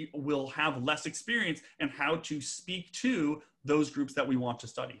because we will have less experience in how to speak to those groups that we want to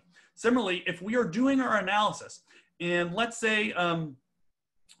study. Similarly, if we are doing our analysis and let's say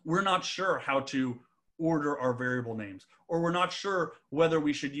we're not sure how to order our variable names, or we're not sure whether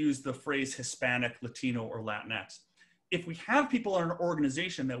we should use the phrase Hispanic, Latino, or Latinx. If we have people in our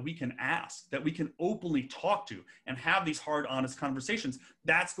organization that we can ask, that we can openly talk to and have these hard, honest conversations,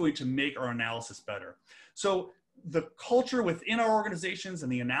 that's going to make our analysis better. So the culture within our organizations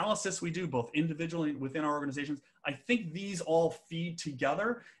and the analysis we do both individually within our organizations, I think these all feed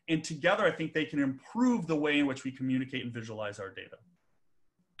together, and together I think they can improve the way in which we communicate and visualize our data.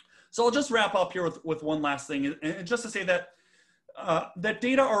 So I'll just wrap up here with one last thing, and just to say that that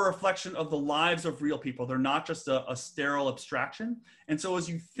data are a reflection of the lives of real people. They're not just a sterile abstraction. And so as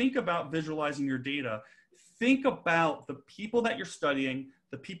you think about visualizing your data, think about the people that you're studying,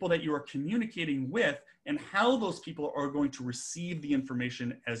 the people that you are communicating with, and how those people are going to receive the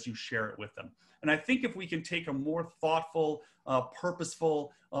information as you share it with them. And I think if we can take a more thoughtful,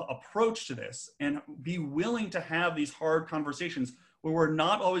 purposeful approach to this and be willing to have these hard conversations where we're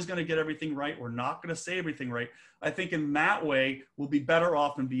not always going to get everything right, we're not going to say everything right, I think in that way, we'll be better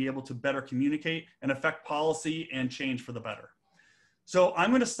off and be able to better communicate and affect policy and change for the better. So I'm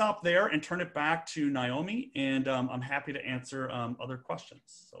going to stop there and turn it back to Naomi, and I'm happy to answer other questions.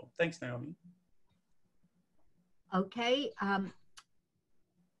 So thanks, Naomi. Okay.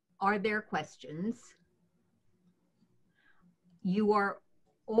 Are there questions? You are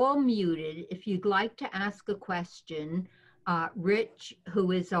all muted. If you'd like to ask a question, Rich,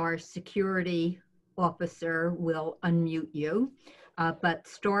 who is our security officer, will unmute you, but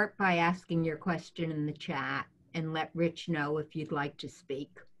start by asking your question in the chat and let Rich know if you'd like to speak.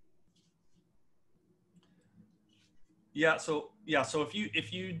 Yeah. So yeah. So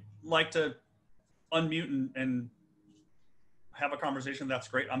if you like to unmute and have a conversation, that's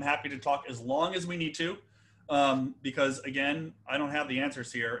great. I'm happy to talk as long as we need to, because again, I don't have the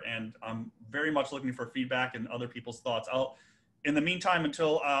answers here, and I'm very much looking for feedback and other people's thoughts. In the meantime,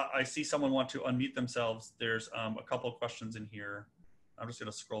 until I see someone want to unmute themselves, there's a couple of questions in here. I'm just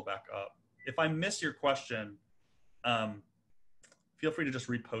going to scroll back up. If I miss your question, um, feel free to just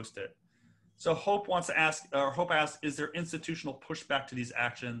repost it. So Hope wants to ask, or Hope asks, is there institutional pushback to these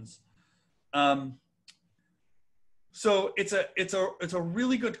actions? So it's a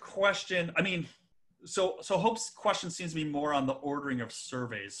really good question. I mean, so Hope's question seems to be more on the ordering of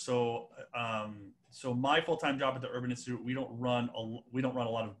surveys. So so my full-time job at the Urban Institute, we don't run a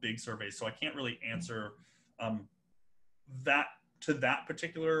lot of big surveys, so I can't really answer that to that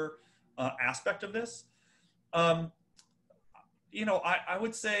particular aspect of this. You know, I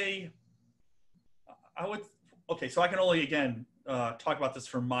would say okay, so I can only, again, talk about this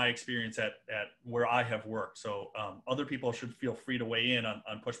from my experience at where I have worked. So other people should feel free to weigh in on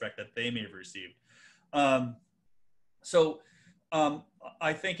pushback that they may have received. So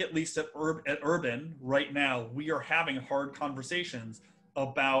I think at least at Urban right now, we are having hard conversations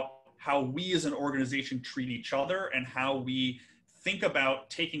about how we as an organization treat each other and how we think about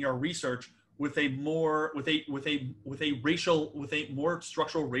taking our research with a more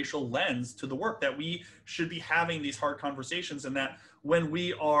structural racial lens to the work, that we should be having these hard conversations, and that when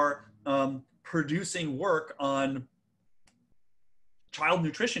we are producing work on child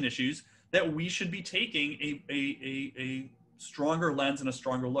nutrition issues, that we should be taking a stronger lens and a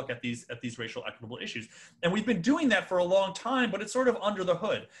stronger look at these racial equitable issues. And we've been doing that for a long time, but it's sort of under the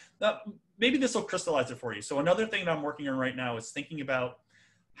hood. Now, maybe this will crystallize it for you. So another thing that I'm working on right now is thinking about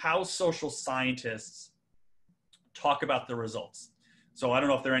how social scientists talk about the results. So I don't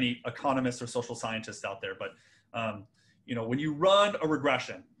know if there are any economists or social scientists out there, but you know, when you run a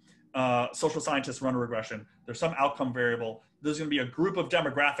regression, social scientists run a regression, there's some outcome variable. There's going to be a group of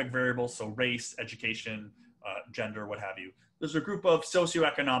demographic variables, so race, education, gender, what have you. There's a group of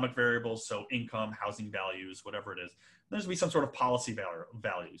socioeconomic variables, so income, housing values, whatever it is. There's going to be some sort of policy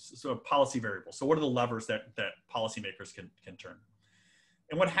values, so policy variables. So what are the levers that policymakers can turn?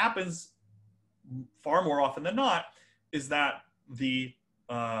 And what happens far more often than not is that the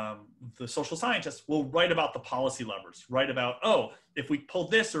social scientists will write about the policy levers, write about, oh, if we pull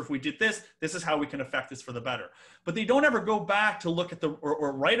this or if we did this, this is how we can affect this for the better. But they don't ever go back to look at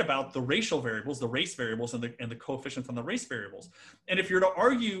or write about the racial variables, the race variables, and the coefficients on the race variables. And if you're to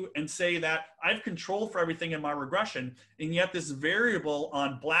argue and say that I've controlled for everything in my regression, and yet this variable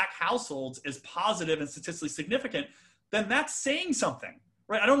on Black households is positive and statistically significant, then that's saying something.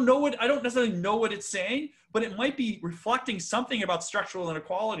 Right? I don't necessarily know what it's saying, but it might be reflecting something about structural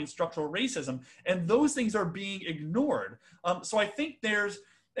inequality and structural racism, and those things are being ignored. So I think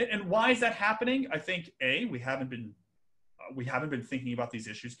and why is that happening? I think A, we haven't been thinking about these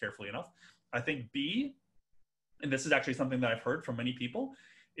issues carefully enough. I think B, and this is actually something that I've heard from many people,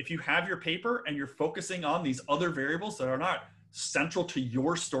 if you have your paper and you're focusing on these other variables that are not central to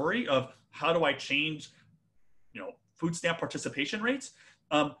your story of how do I change, you know, food stamp participation rates,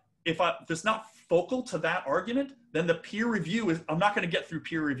 if it's not focal to that argument, then the peer review I'm not going to get through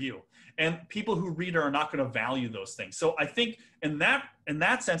peer review, and people who read are not going to value those things. So I think in that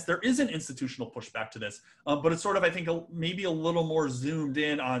sense, there is an institutional pushback to this, but it's sort of, I think, maybe a little more zoomed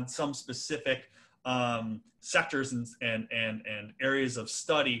in on some specific sectors and areas of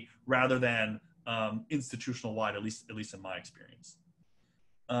study rather than institutional wide, at least in my experience.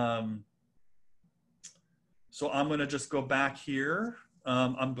 So I'm going to just go back here.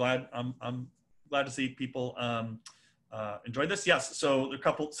 I'm glad to see people enjoy this. Yes. So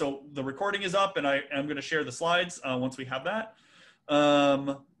the recording is up, and I am going to share the slides once we have that.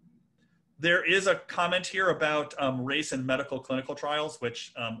 There is a comment here about race and medical clinical trials,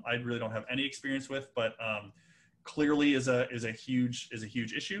 which I really don't have any experience with, but clearly is a huge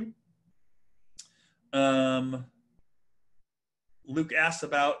issue. Luke asked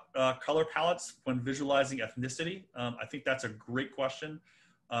about color palettes when visualizing ethnicity. I think that's a great question.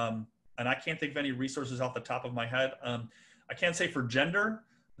 And I can't think of any resources off the top of my head. I can say for gender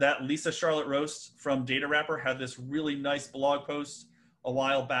that Lisa Charlotte Roast from Data Wrapper had this really nice blog post a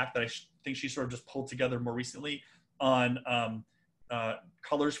while back that I think she sort of just pulled together more recently on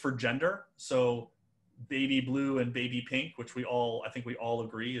colors for gender. So baby blue and baby pink, which I think we all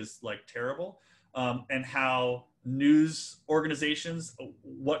agree is like terrible. And how news organizations,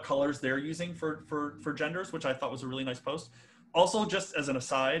 what colors they're using for genders, which I thought was a really nice post. Also, just as an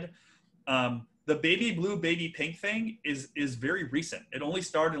aside, the baby blue, baby pink thing is very recent. It only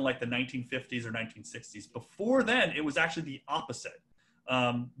started in like the 1950s or 1960s. Before then, it was actually the opposite.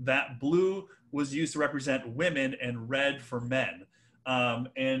 That blue was used to represent women and red for men.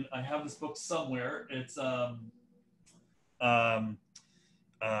 And I have this book somewhere. It's now I'm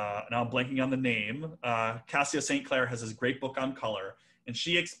blanking on the name. Cassia St. Clair has this great book on color, and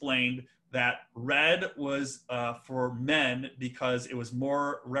she explained that red was for men because it was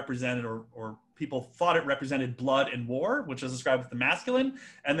more represented, or people thought it represented blood and war, which is described with the masculine,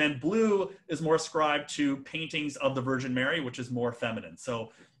 and then blue is more ascribed to paintings of the Virgin Mary, which is more feminine.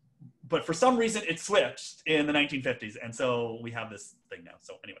 So, but for some reason it switched in the 1950s, and so we have this thing now.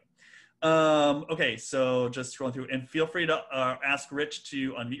 So anyway. Okay, so just scrolling through, and feel free to ask Rich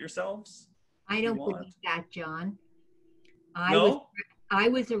to unmute yourselves. I don't believe that, John. No? I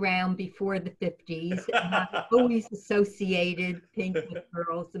was around before the 50s, and I always associated pink with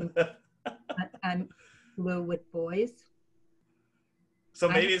girls and blue with boys. So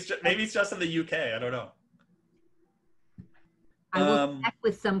maybe it's just in the UK. I don't know. I will check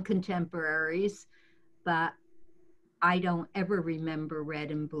with some contemporaries, but I don't ever remember red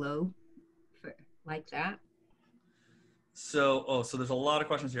and blue like that. So, so there's a lot of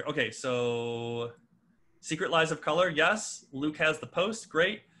questions here. Okay, so Secret Lies of Color, yes. Luke has the post,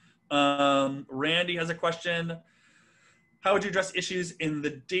 great. Randy has a question. How would you address issues in the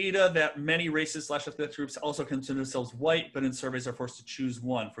data that many races / ethnic groups also consider themselves white, but in surveys are forced to choose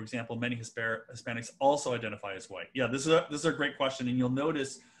one? For example, many Hispanics also identify as white. Yeah, this is a great question, and you'll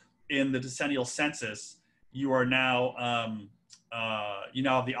notice in the decennial census, you are now you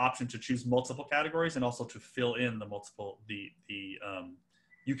now have the option to choose multiple categories and also to fill in the multiple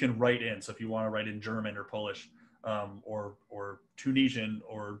you can write in. So if you want to write in German or Polish or Tunisian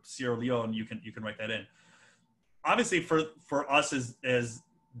or Sierra Leone, you can write that in. Obviously, for us as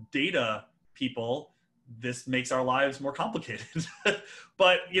data people, this makes our lives more complicated.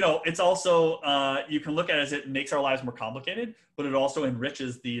 But it's also you can look at it as it makes our lives more complicated, but it also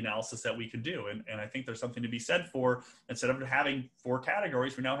enriches the analysis that we can do. And I think there's something to be said for, instead of having 4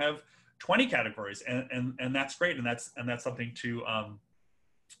 categories, we now have 20 categories, and that's great, and that's something to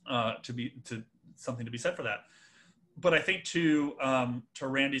something to be said for that. But I think to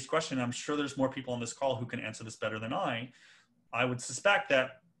Randy's question, I'm sure there's more people on this call who can answer this better than I. I would suspect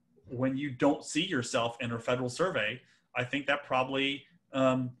that when you don't see yourself in a federal survey, I think that probably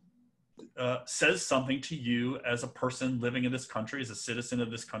says something to you as a person living in this country, as a citizen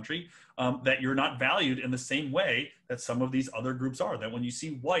of this country, that you're not valued in the same way that some of these other groups are. That when you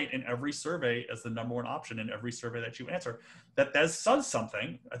see white in every survey as the #1 option in every survey that you answer, that says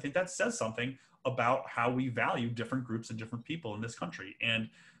something. I think that says something about how we value different groups and different people in this country.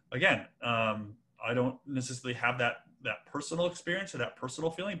 And again, I don't necessarily have that personal experience or that personal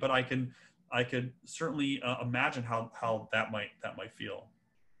feeling, but I could certainly imagine how that might feel.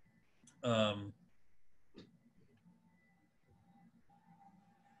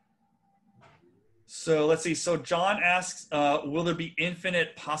 So let's see. So John asks, will there be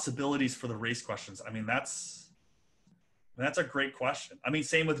infinite possibilities for the race questions? I mean, that's a great question. I mean,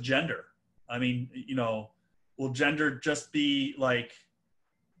 same with gender. I mean, will gender just be like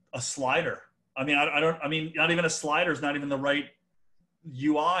a slider? I mean, I mean, not even a slider is not even the right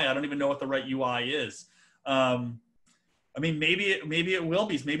UI. I don't even know what the right UI is. I mean, maybe it will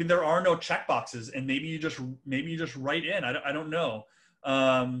be. Maybe there are no checkboxes, and maybe you just write in. I don't know.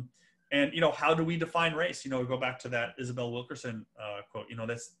 And how do we define race? We go back to that Isabel Wilkerson quote.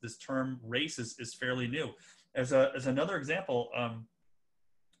 This term race is fairly new. As another example,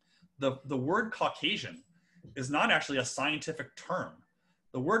 the word Caucasian is not actually a scientific term.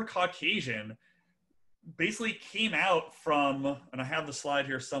 The word Caucasian basically came out from, and I have the slide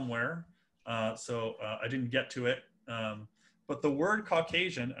here somewhere, so I didn't get to it, but the word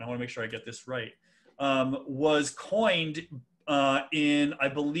Caucasian, and I want to make sure I get this right, was coined in, I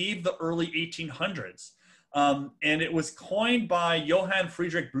believe, the early 1800s. And it was coined by Johann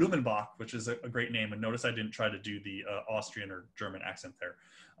Friedrich Blumenbach, which is a great name. And notice I didn't try to do the Austrian or German accent there.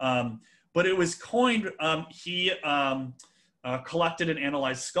 But it was coined, he collected and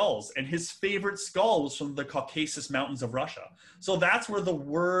analyzed skulls, and his favorite skull was from the Caucasus Mountains of Russia. So that's where the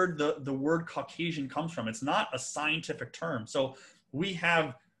word Caucasian comes from. It's not a scientific term. So we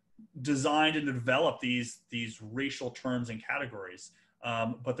have designed and developed these racial terms and categories,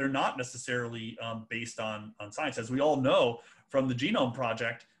 but they're not necessarily based on science. As we all know from the Genome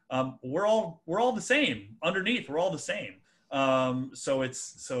Project, we're all the same. Underneath, we're all the same.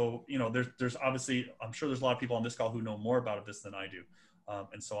 So there's obviously, I'm sure there's a lot of people on this call who know more about this than I do,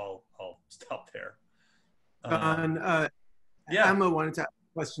 and so I'll stop there. Yeah. Emma wanted to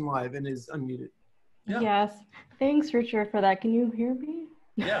question live and is unmuted. Yeah. Yes. Thanks, Richard, for that. Can you hear me?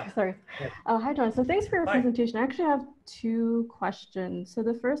 Yeah. Sorry. Hi, John. So thanks for your Hi. presentation. I actually have two questions. So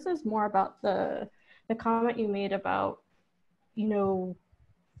the first is more about the comment you made about, you know,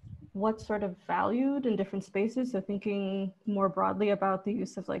 what's sort of valued in different spaces. So thinking more broadly about the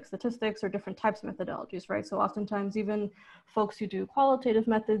use of like statistics or different types of methodologies, right? So oftentimes even folks who do qualitative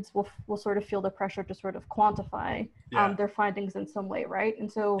methods will sort of feel the pressure to sort of quantify their findings in some way, right?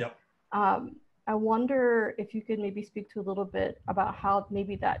 And so I wonder if you could maybe speak to a little bit about how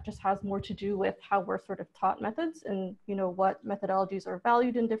maybe that just has more to do with how we're sort of taught methods and, you know, what methodologies are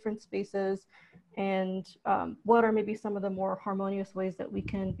valued in different spaces, and what are maybe some of the more harmonious ways that we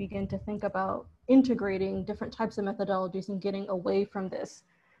can begin to think about integrating different types of methodologies and getting away from this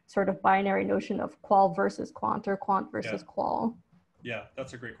sort of binary notion of qual versus quant or quant versus qual. Yeah,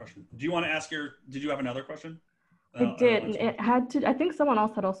 that's a great question. Do you want to ask did you have another question? I did, and it had to, I think someone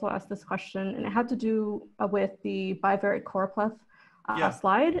else had also asked this question, and it had to do with the bivariate choropleth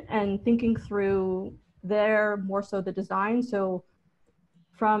slide and thinking through there more so the design. So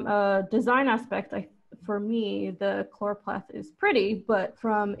from a design aspect, for me, the choropleth is pretty, but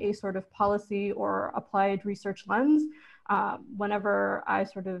from a sort of policy or applied research lens, whenever I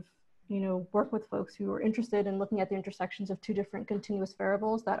sort of, you know, work with folks who are interested in looking at the intersections of two different continuous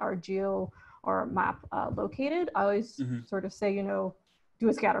variables that are geo or map located, I always sort of say, you know, do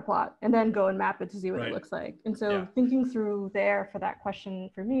a scatter plot and then go and map it to see what it looks like. And so thinking through there for that question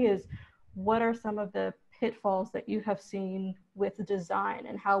for me is, what are some of the pitfalls that you have seen with design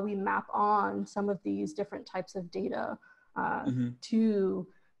and how we map on some of these different types of data to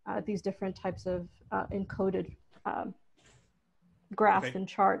these different types of encoded graphs and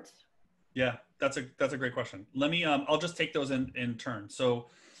charts? Yeah, that's a great question. Let me, I'll just take those in turn. So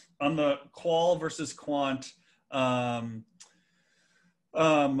on the qual versus quant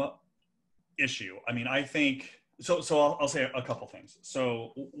issue, I mean, I think, so I'll say a couple things.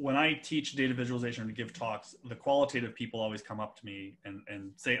 So when I teach data visualization and give talks, the qualitative people always come up to me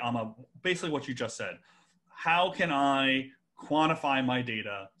and say, basically what you just said, how can I quantify my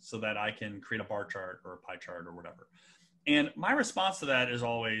data so that I can create a bar chart or a pie chart or whatever? And my response to that is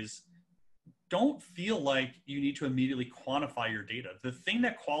always, don't feel like you need to immediately quantify your data. The thing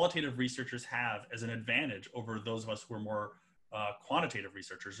that qualitative researchers have as an advantage over those of us who are more quantitative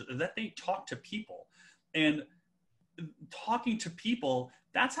researchers is that they talk to people. And talking to people,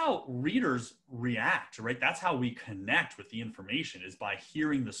 that's how readers react, right? That's how we connect with the information, is by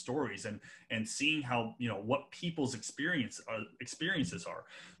hearing the stories and seeing how, you know, what people's experiences are.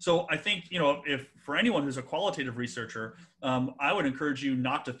 So I think, you know, if for anyone who's a qualitative researcher, I would encourage you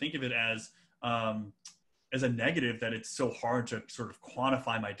not to think of it as a negative, that it's so hard to sort of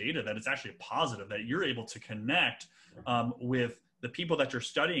quantify my data, that it's actually a positive, that you're able to connect with the people that you're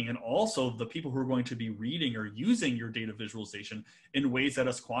studying, and also the people who are going to be reading or using your data visualization in ways that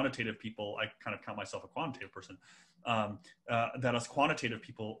us quantitative people, I kind of count myself a quantitative person, that us quantitative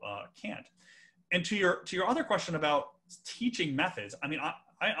people can't. And to your other question about teaching methods, I mean,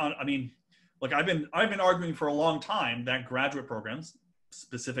 I mean, like I've been arguing for a long time that graduate programs,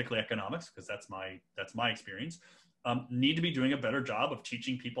 specifically economics, because that's my experience, need to be doing a better job of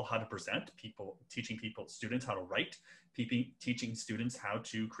teaching people how to present, teaching students how to write, teaching students how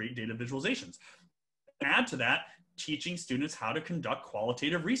to create data visualizations. Add to that, teaching students how to conduct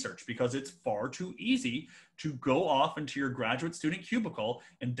qualitative research, because it's far too easy to go off into your graduate student cubicle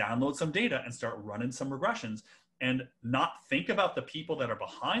and download some data and start running some regressions and not think about the people that are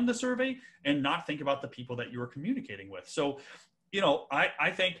behind the survey and not think about the people that you're communicating with. So, you know,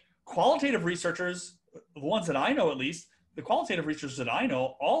 I think qualitative researchers, the ones that I know at least, the qualitative researchers that I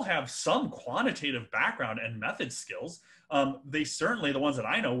know all have some quantitative background and method skills. They certainly, the ones that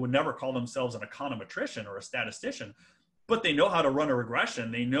I know, would never call themselves an econometrician or a statistician, but they know how to run a regression.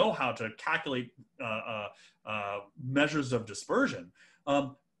 They know how to calculate measures of dispersion.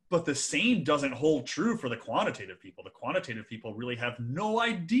 But the same doesn't hold true for the quantitative people. The quantitative people really have no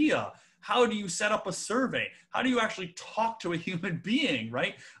idea. How do you set up a survey? How do you actually talk to a human being,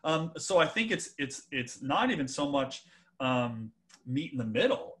 right? So I think it's not even so much meet in the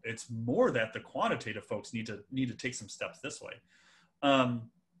middle. It's more that the quantitative folks need to take some steps this way.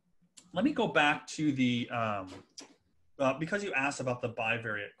 Let me go back to the because you asked about the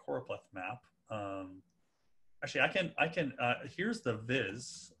bivariate choropleth map. Actually, I can here's the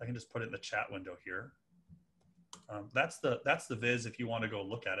viz. I can just put it in the chat window here. That's the viz if you want to go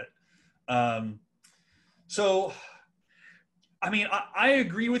look at it. So, I mean, I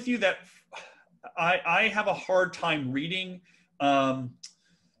agree with you that I have a hard time reading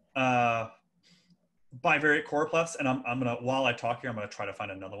bivariate choropleths, and I'm gonna, while I talk here, I'm gonna try to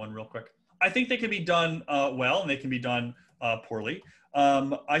find another one real quick. I think they can be done well, and they can be done poorly.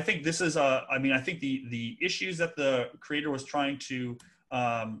 I think this is I mean, I think the issues that the creator was trying to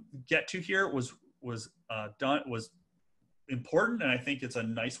get to here was important, and I think it's a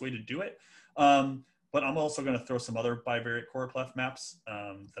nice way to do it. But I'm also going to throw some other bivariate choropleth maps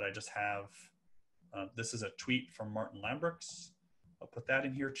that I just have. This is a tweet from Martin Lambrix. I'll put that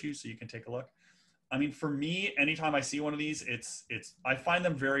in here too, so you can take a look. I mean, for me, anytime I see one of these, I find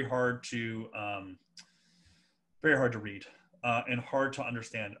them very hard to read and hard to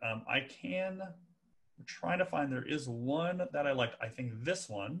understand. I'm trying to find, there is one that I liked. I think this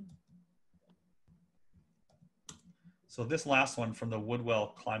one. So this last one from the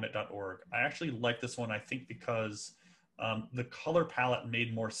woodwellclimate.org, I actually like this one, I think, because the color palette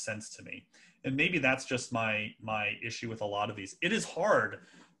made more sense to me. And maybe that's just my issue with a lot of these. It is hard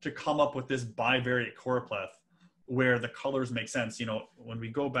to come up with this bivariate choropleth where the colors make sense. You know, when we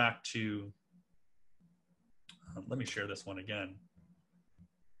go back to, let me share this one again.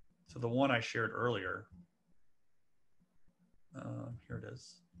 So the one I shared earlier, here it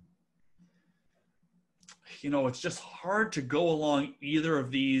is. You know, it's just hard to go along either of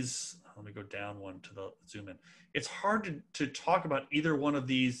these. Let me go down one to the zoom in. It's hard to talk about either one of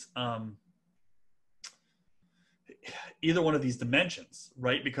these dimensions,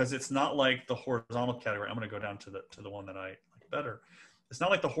 right? Because it's not like the horizontal category. I'm going to go down to the one that I like better. It's not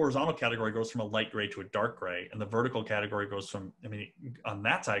like the horizontal category goes from a light gray to a dark gray, and the vertical category goes from, I mean, on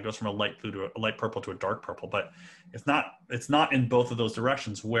that side, it goes from a light blue to a light purple to a dark purple, but it's not in both of those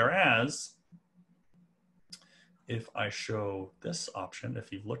directions. Whereas if I show this option,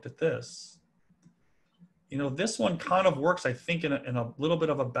 if you've looked at this, you know, this one kind of works, I think, in a little bit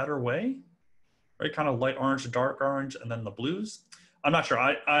of a better way, right? Kind of light orange to dark orange, and then the blues. I'm not sure.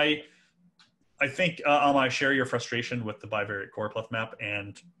 I think I might share your frustration with the bivariate choropleth map,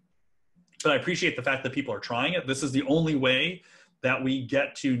 but I appreciate the fact that people are trying it. This is the only way that we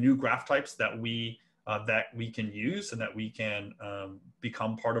get to new graph types that we can use and that we can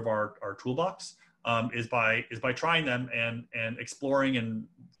become part of our toolbox. Is by trying them and exploring and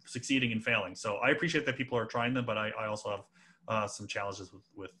succeeding and failing. So I appreciate that people are trying them, but I also have some challenges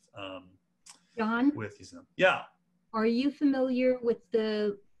with John, with using them. Yeah. Are you familiar with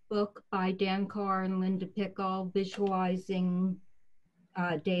the book by Dan Carr and Linda Pickle, Visualizing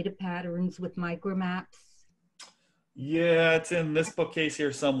Data Patterns with Micromaps? Yeah, it's in this bookcase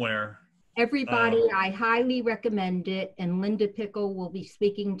here somewhere. Everybody, I highly recommend it. And Linda Pickle will be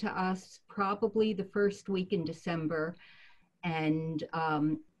speaking to us probably the first week in December. And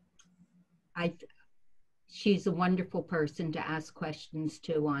she's a wonderful person to ask questions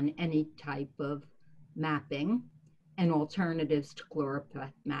to on any type of mapping and alternatives to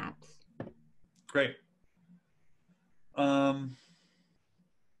choropleth maps. Great. Just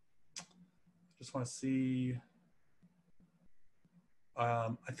want to see. I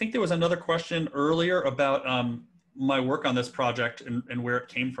think there was another question earlier about my work on this project and where it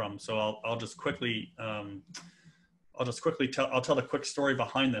came from. So I'll just quickly tell the quick story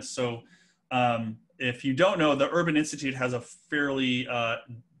behind this. So if you don't know, the Urban Institute has a fairly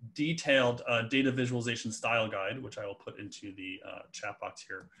detailed data visualization style guide, which I will put into the chat box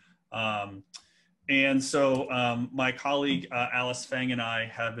here. And so my colleague Alice Feng and I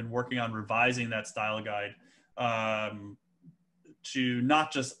have been working on revising that style guide to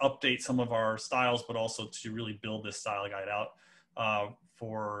not just update some of our styles, but also to really build this style guide out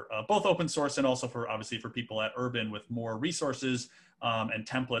for both open source and also for, obviously, for people at Urban with more resources and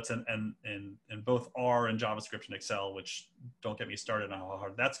templates and both R and JavaScript and Excel, which don't get me started on how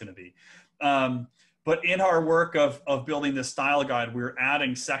hard that's going to be. But in our work of building this style guide, we're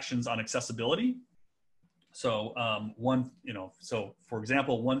adding sections on accessibility. So so for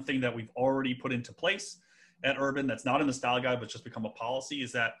example, one thing that we've already put into place at Urban that's not in the style guide, but just become a policy,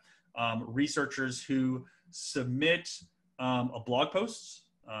 is that researchers who submit a blog post,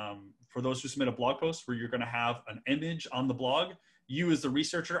 for those who submit a blog post where you're going to have an image on the blog, you as the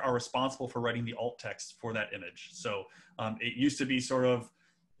researcher are responsible for writing the alt text for that image. So it used to be sort of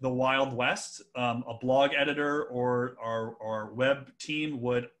the Wild West. A blog editor or our web team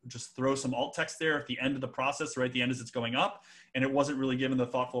would just throw some alt text there at the end of the process, right at the end as it's going up, and it wasn't really given the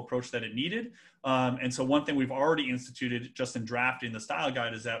thoughtful approach that it needed. And so one thing we've already instituted just in drafting the style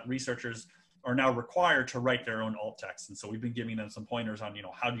guide is that researchers are now required to write their own alt text. And so we've been giving them some pointers on,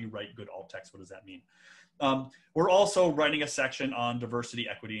 how do you write good alt text? What does that mean? We're also writing a section on diversity,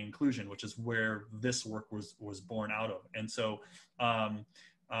 equity, and inclusion, which is where this work was born out of. And so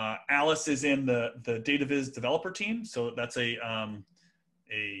Alice is in the DataViz developer team. So that's a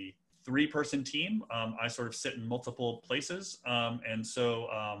 3-person team. I sort of sit in multiple places. And so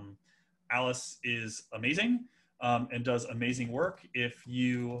Alice is amazing and does amazing work. If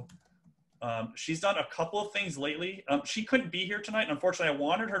you, she's done a couple of things lately. She couldn't be here tonight. Unfortunately, I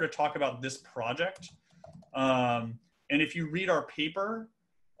wanted her to talk about this project. And if you read our paper,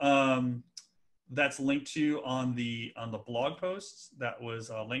 that's linked to on the blog posts that was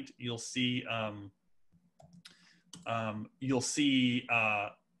linked, you'll see how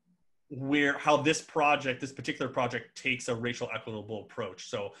this particular project takes a racial equitable approach.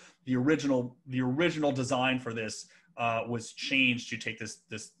 So the original design for this was changed to take this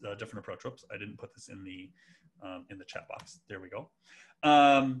different approach. Whoops, I didn't put this in the chat box. There we go.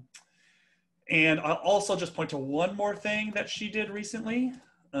 And I'll also just point to one more thing that she did recently.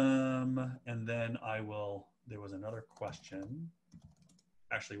 And then there was another question.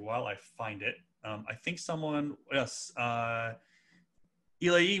 Actually, while I find it, I think someone, yes,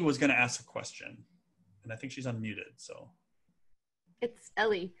 Elai was going to ask a question, and I think she's unmuted, so. It's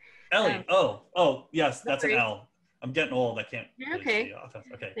Ellie. Ellie, oh, yes, that's an L. I'm getting old, I can't. You're okay.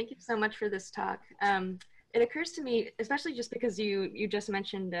 Okay. Thank you so much for this talk. It occurs to me, especially just because you just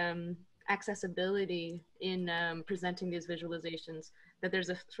mentioned accessibility in presenting these visualizations, that there's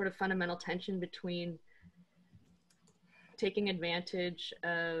a sort of fundamental tension between taking advantage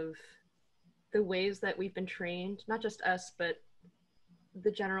of the ways that we've been trained, not just us, but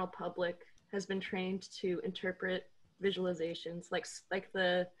the general public has been trained to interpret visualizations, like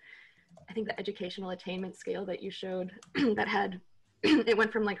I think the educational attainment scale that you showed that had, it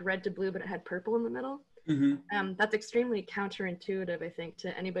went from like red to blue, but it had purple in the middle. Mm-hmm. That's extremely counterintuitive, I think,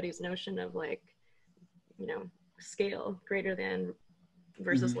 to anybody's notion of like, scale greater than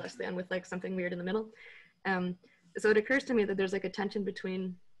versus less than, with like something weird in the middle. So it occurs to me that there's like a tension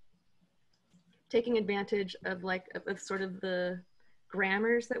between taking advantage of of sort of the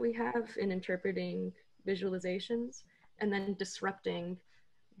grammars that we have in interpreting visualizations, and then disrupting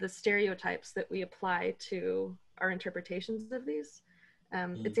the stereotypes that we apply to our interpretations of these.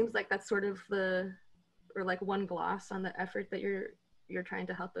 It seems like that's sort of one gloss on the effort that you're trying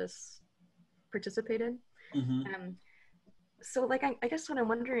to help us participate in. So like, I guess what I'm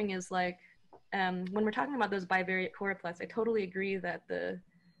wondering is like, when we're talking about those bivariate choropleths, I totally agree that the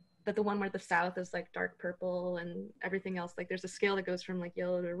one where the south is like dark purple and everything else, like there's a scale that goes from like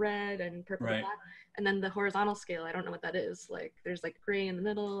yellow to red and purple to black, and then the horizontal scale, I don't know what that is, like there's like gray in the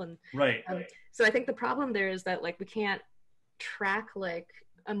middle, and so I think the problem there is that like we can't track like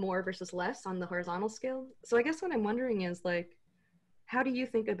a more versus less on the horizontal scale. So I guess what I'm wondering is like, how do you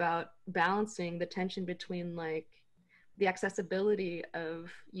think about balancing the tension between like the accessibility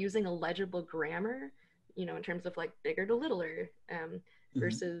of using a legible grammar, in terms of like bigger to littler,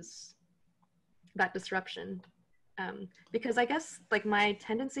 versus that disruption? Because I guess like my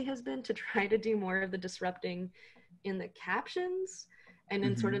tendency has been to try to do more of the disrupting in the captions and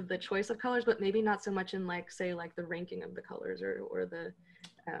in sort of the choice of colors, but maybe not so much in like, say, like the ranking of the colors or the,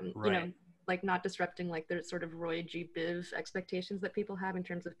 like not disrupting like the sort of Roy G. Biv expectations that people have in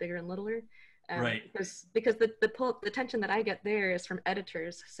terms of bigger and littler. Because the tension that I get there is from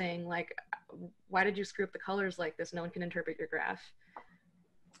editors saying like, why did you screw up the colors like this? No one can interpret your graph.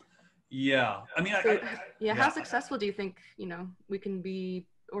 Yeah, I mean, how successful do you think we can be,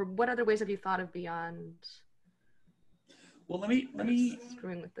 or what other ways have you thought of beyond? Well, let me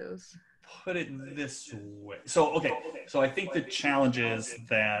screwing with those. Put it this way. So I think the challenge is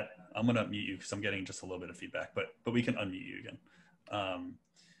that I'm gonna mute you because I'm getting just a little bit of feedback, but we can unmute you again.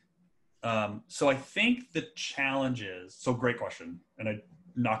 So I think the challenge is, so great question, and I'm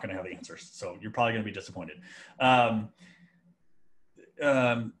not gonna have the answers, so you're probably gonna be disappointed.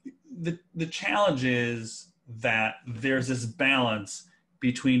 The challenge is that there's this balance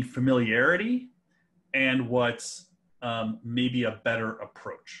between familiarity and what's maybe a better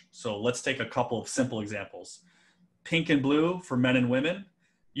approach. So let's take a couple of simple examples. Pink and blue for men and women.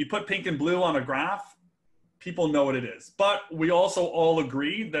 You put pink and blue on a graph, people know what it is. But we also all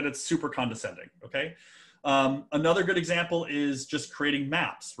agree that it's super condescending, okay? Another good example is just creating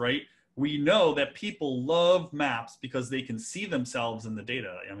maps, right? We know that people love maps because they can see themselves in the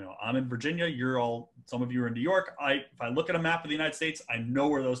data. I mean, I'm in Virginia, some of you are in New York. If I look at a map of the United States, I know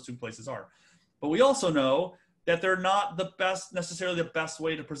where those two places are. But we also know that they're not necessarily the best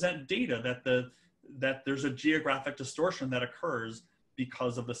way to present data, that there's a geographic distortion that occurs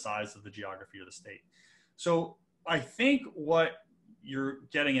because of the size of the geography of the state. So I think what you're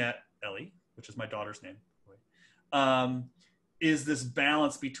getting at, Ellie, which is my daughter's name, is this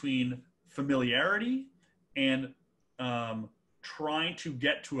balance between familiarity and trying to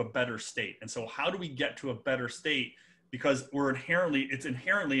get to a better state. And so how do we get to a better state because it's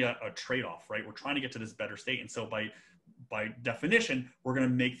inherently a trade-off, right? We're trying to get to this better state. And so by definition, we're going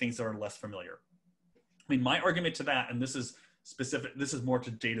to make things that are less familiar. I mean, my argument to that, and this is more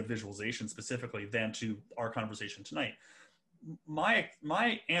to data visualization specifically than to our conversation tonight.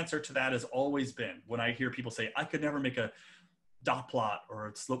 My answer to that has always been, when I hear people say, I could never make a dot plot or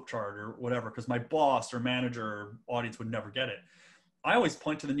a slope chart or whatever, because my boss or manager or audience would never get it. I always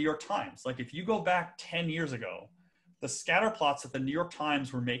point to the New York Times. Like, if you go back 10 years ago, the scatter plots that the New York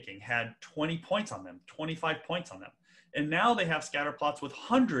Times were making had 20 points on them, 25 points on them. And now they have scatter plots with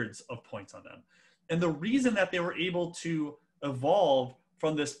hundreds of points on them. And the reason that they were able to evolve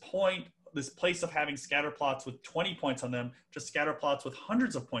from this place of having scatter plots with 20 points on them to scatter plots with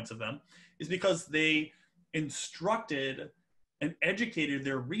hundreds of points of them is because they instructed and educated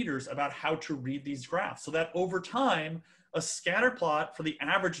their readers about how to read these graphs, so that over time, a scatter plot for the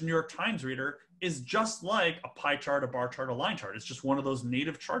average New York Times reader is just like a pie chart, a bar chart, a line chart. It's just one of those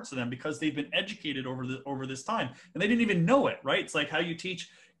native charts to them because they've been educated over this time. And they didn't even know it, right? It's like how you teach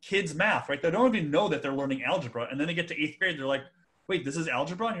kids math, right? They don't even know that they're learning algebra. And then they get to 8th grade, they're like, wait, this is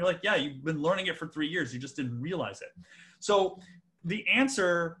algebra? And you're like, yeah, you've been learning it for 3 years. You just didn't realize it. So the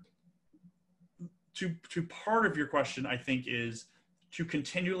answer to part of your question, I think, is to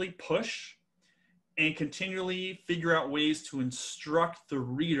continually push and continually figure out ways to instruct the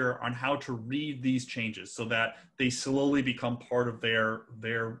reader on how to read these changes so that they slowly become part of their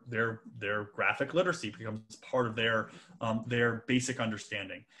graphic literacy, becomes part of their basic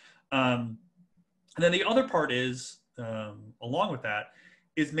understanding. And then the other part is, along with that,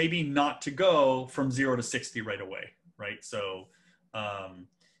 is maybe not to go from 0 to 60 right away, right? So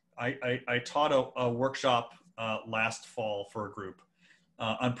I taught a workshop last fall for a group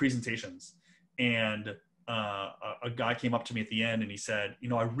on presentations. And a guy came up to me at the end and he said, you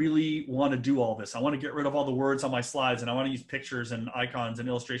know, I really want to do all this. I want to get rid of all the words on my slides and I want to use pictures and icons and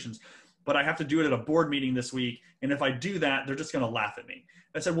illustrations, but I have to do it at a board meeting this week. And if I do that, they're just going to laugh at me.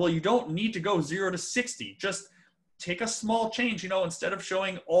 I said, well, you don't need to go 0 to 60. Just take a small change, you know, instead of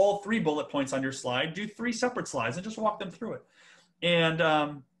showing all 3 bullet points on your slide, do 3 separate slides and just walk them through it.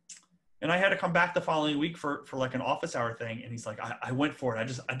 And I had to come back the following week for like an office hour thing. And he's like, I went for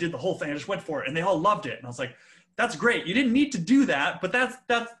it. I did the whole thing. I just went for it. And they all loved it. And I was like, that's great. You didn't need to do that, but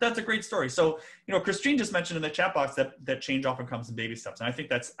that's a great story. So, you know, Christine just mentioned in the chat box that change often comes in baby steps. And I think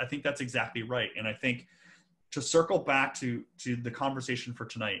that's exactly right. And I think to circle back to the conversation for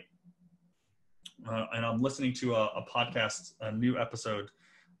tonight, and I'm listening to a podcast, a new episode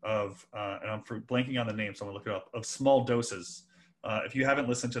of, and I'm blanking on the name, so I'm gonna look it up, of Small Doses. If you haven't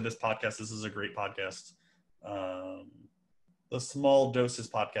listened to this podcast, this is a great podcast. The Small Doses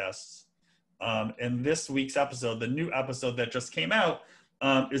podcast. And this week's episode, the new episode that just came out,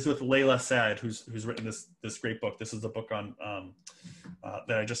 is with Layla Saad, who's written this great book. This is the book on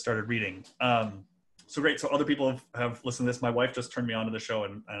that I just started reading. So great. So other people have listened to this. My wife just turned me on to the show,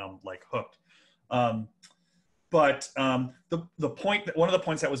 and I'm like hooked. But the point, one of the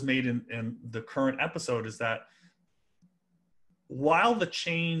points that was made in the current episode is that while the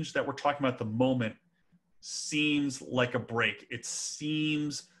change that we're talking about at the moment seems like a break, it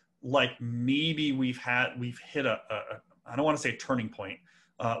seems like maybe we've hit a I don't want to say turning point.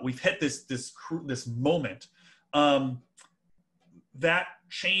 We've hit this moment. That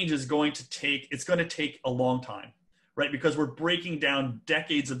change is going to take a long time, right? Because we're breaking down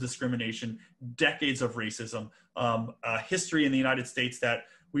decades of discrimination, decades of racism, history in the United States that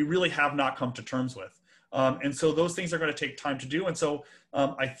we really have not come to terms with. And so those things are going to take time to do. And so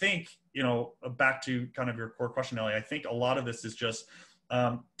I think, you know, back to kind of your core question, Ellie, I think a lot of this is just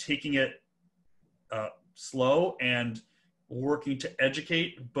taking it slow and working to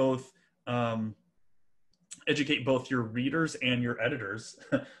educate both your readers and your editors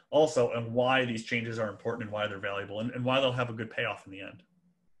also, and why these changes are important and why they're valuable and why they'll have a good payoff in the end.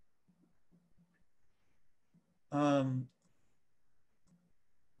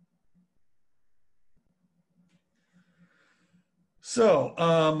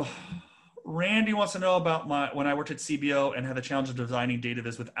 So Randy wants to know about when I worked at CBO and had the challenge of designing data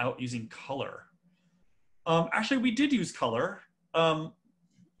viz without using color. Actually, we did use color.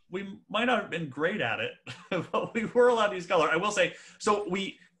 We might not have been great at it, but we were allowed to use color. I will say, so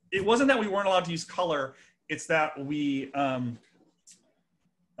it wasn't that we weren't allowed to use color, it's that we, you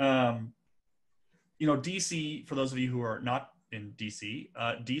know, DC, for those of you who are not in DC,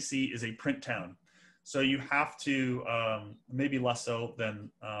 DC is a print town. So you have to, maybe less so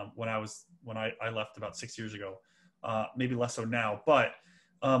than when I left about 6 years ago, maybe less so now, but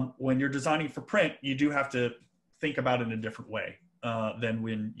when you're designing for print, you do have to think about it in a different way. than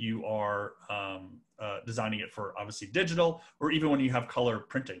when you are designing it for obviously digital, or even when you have color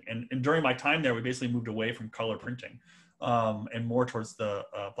printing. And during my time there, we basically moved away from color printing and more towards the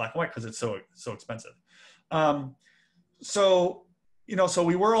black and white because it's so expensive. So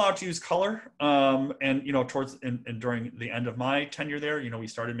we were allowed to use color, and towards and during the end of my tenure there, we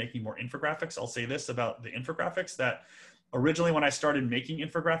started making more infographics. I'll say this about the infographics, that originally when I started making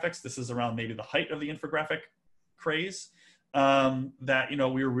infographics, this is around maybe the height of the infographic craze, that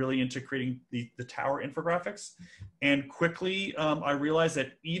we were really into creating the tower infographics. And quickly I realized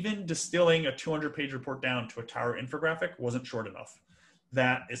that even distilling a 200-page report down to a tower infographic wasn't short enough.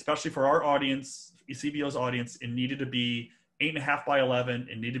 That especially for our audience, CBO's audience, it needed to be 8.5 by 11.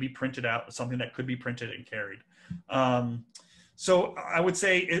 It needed to be printed out, something that could be printed and carried. So I would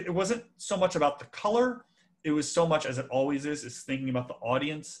say it wasn't so much about the color. It was so much, as it always is thinking about the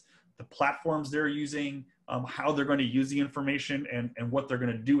audience, the platforms they're using, how they're going to use the information, and what they're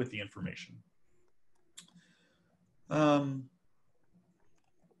going to do with the information.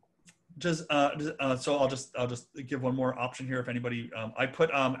 So I'll just give one more option here if anybody. I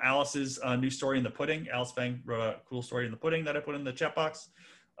put Alice's new story in the pudding. Alice Fang wrote a cool story in the pudding that I put in the chat box,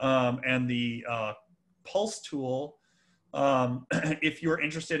 and the Pulse tool. If you're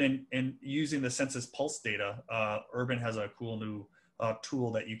interested in using the census Pulse data, Urban has a cool new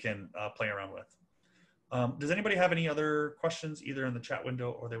tool that you can play around with. Does anybody have any other questions, either in the chat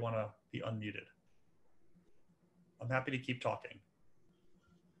window or they want to be unmuted? I'm happy to keep talking.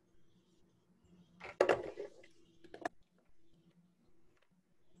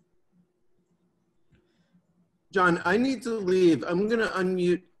 John, I need to leave. I'm going to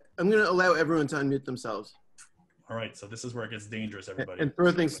unmute. I'm going to allow everyone to unmute themselves. All right, so this is where it gets dangerous, everybody. And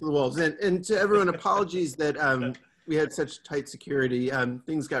throw things to the wolves. And to everyone, apologies that we had such tight security.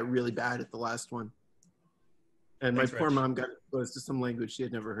 Things got really bad at the last one. And my poor mom got exposed to some language she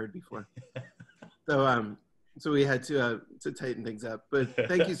had never heard before. So we had to tighten things up. But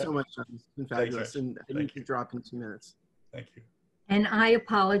thank you so much, John. It's been fabulous. And I need to drop in 2 minutes. Thank you. And I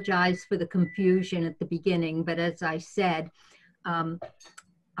apologize for the confusion at the beginning, but as I said,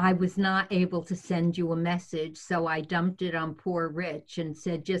 I was not able to send you a message, so I dumped it on poor Rich and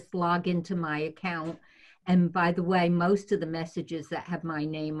said, just log into my account. And by the way, most of the messages that have my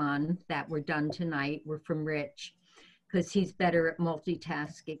name on that were done tonight were from Rich, because he's better at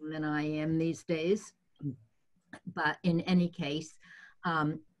multitasking than I am these days. But in any case,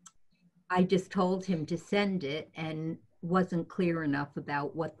 I just told him to send it and wasn't clear enough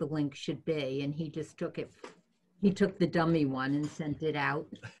about what the link should be, and he just took it. He took the dummy one and sent it out,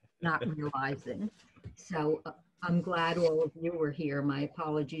 not realizing. So I'm glad all of you were here. My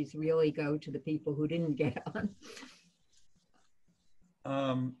apologies really go to the people who didn't get on.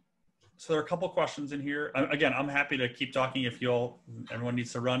 So there are a couple questions in here. Again, I'm happy to keep talking. If everyone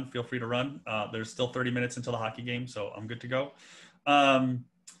needs to run, feel free to run. There's still 30 minutes until the hockey game, so I'm good to go.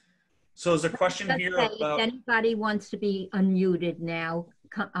 So there's a question here about... If anybody wants to be unmuted now,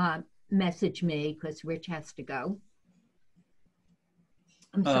 message me, because Rich has to go.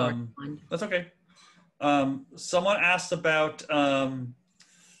 I'm sorry. That's okay. Someone asked about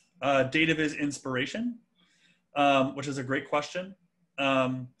data viz inspiration, which is a great question.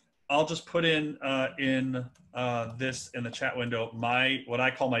 I'll just put in this in the chat window, what I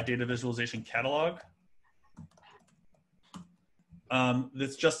call my data visualization catalog.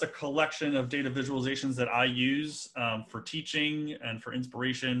 It's just a collection of data visualizations that I use for teaching and for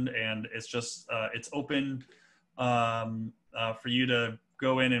inspiration, and it's just it's open for you to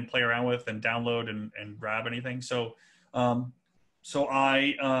go in and play around with and download and grab anything. So as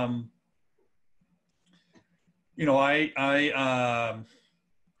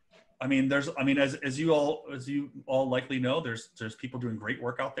you all likely know, there's people doing great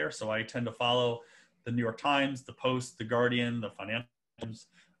work out there. So I tend to follow the New York Times, the Post, the Guardian, the Financial Times,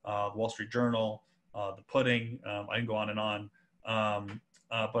 Wall Street Journal, the Pudding. I can go on and on.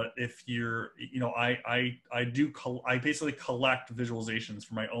 But if you're, I basically collect visualizations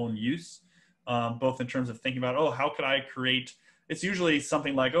for my own use, both in terms of thinking about, oh, how could I create? It's usually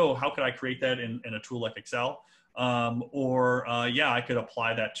something like, oh, how could I create that in a tool like Excel? Yeah, I could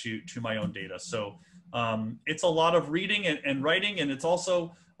apply that to my own data. So it's a lot of reading and writing, and it's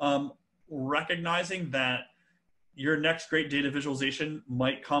also recognizing that your next great data visualization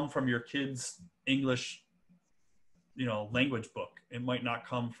might come from your kid's English, language book. It might not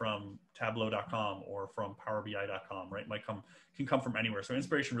come from tableau.com or from powerbi.com, right? It can come from anywhere. So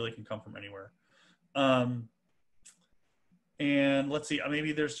inspiration really can come from anywhere. And let's see,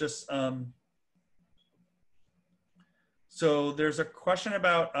 maybe there's just, So there's a question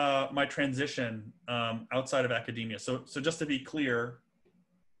about my transition outside of academia. So just to be clear,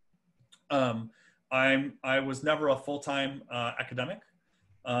 I was never a full-time academic.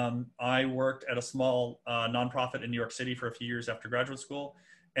 I worked at a small nonprofit in New York City for a few years after graduate school.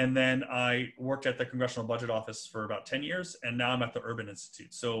 And then I worked at the Congressional Budget Office for about 10 years. And now I'm at the Urban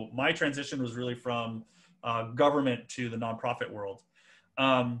Institute. So my transition was really from government to the nonprofit world.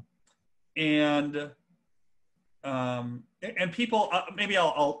 And people, maybe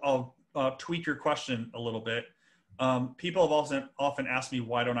I'll tweak your question a little bit. People have often asked me,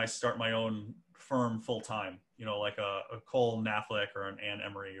 why don't I start my own firm full time? You know, like a Cole Knaflick or an Ann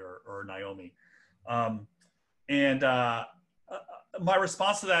Emery or Naomi. My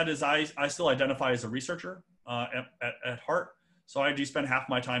response to that is I still identify as a researcher at heart. So I do spend half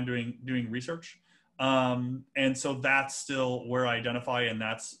my time doing research. And so that's still where I identify, and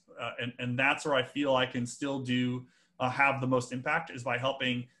that's where I feel I can still do have the most impact, is by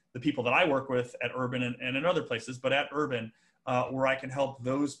helping the people that I work with at Urban and in other places, but at Urban, where I can help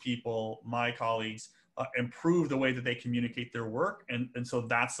those people, my colleagues, improve the way that they communicate their work. And so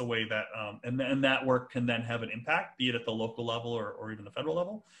that's the way that, and that work can then have an impact, be it at the local level or even the federal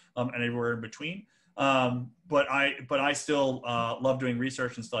level, and everywhere in between. But I still love doing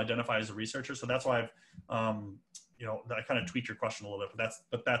research and still identify as a researcher. So that's why I've, you know, I kind of tweaked your question a little bit,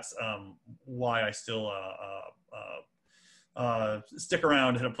 but that's why I still stick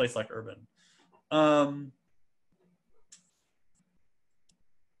around in a place like Urban.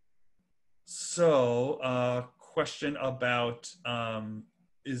 Question about,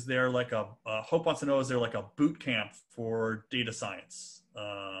 is there like Hope wants to know, is there like a boot camp for data science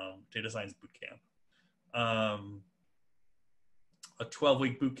boot camp? A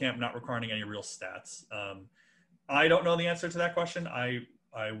 12-week boot camp not requiring any real stats. I don't know the answer to that question. I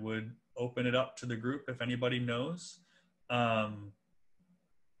would open it up to the group if anybody knows. I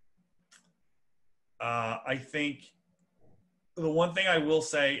think the one thing I will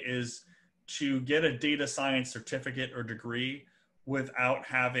say is to get a data science certificate or degree without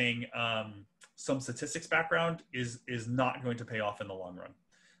having some statistics background is not going to pay off in the long run.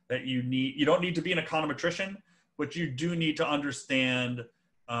 That you don't need to be an econometrician, but you do need to understand,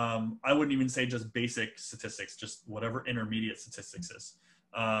 I wouldn't even say just basic statistics, just whatever intermediate statistics is.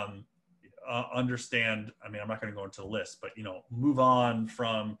 Understand, I mean, I'm not going to go into the list, but, you know, move on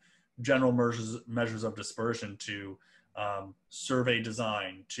from general measures of dispersion to survey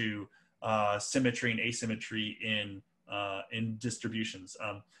design, to symmetry and asymmetry in distributions.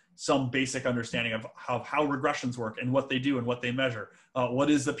 Some basic understanding of how regressions work and what they do and what they measure. What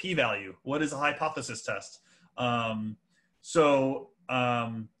is the p-value? What is a hypothesis test?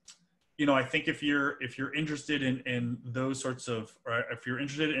 You know, I think if you're interested in those sorts of, or if you're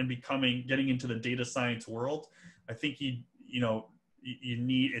interested in getting into the data science world, I think you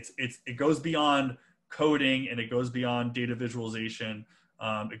need, it goes beyond coding, and it goes beyond data visualization.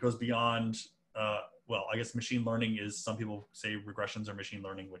 It goes beyond, well, I guess machine learning is, some people say regressions are machine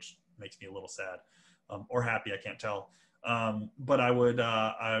learning, which makes me a little sad, or happy, I can't tell. But I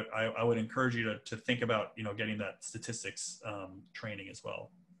would encourage you to think about, you know, getting that statistics training as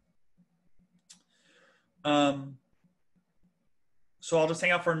well. So I'll just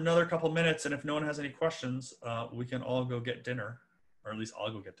hang out for another couple minutes, and if no one has any questions, we can all go get dinner, or at least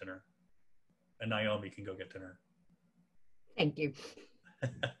I'll go get dinner, and Naomi can go get dinner. Thank you.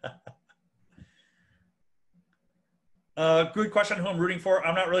 Good question, who I'm rooting for.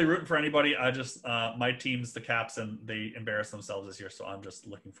 I'm not really rooting for anybody. I just, my team's the Caps, and they embarrassed themselves this year, so I'm just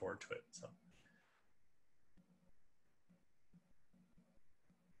looking forward to it. So,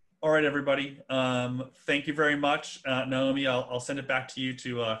 all right, everybody. Thank you very much. Naomi, I'll send it back to you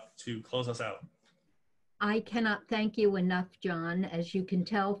to close us out. I cannot thank you enough, John. As you can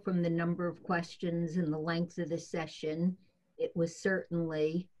tell from the number of questions and the length of the session, it was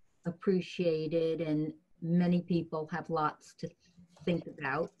certainly appreciated, and many people have lots to think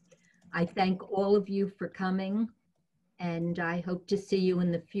about. I thank all of you for coming, and I hope to see you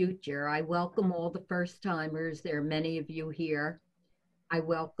in the future. I welcome all the first-timers. There are many of you here. I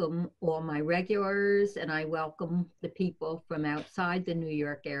welcome all my regulars, and I welcome the people from outside the New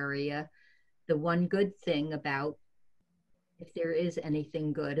York area. The one good thing about, if there is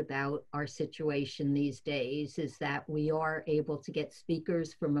anything good about our situation these days, is that we are able to get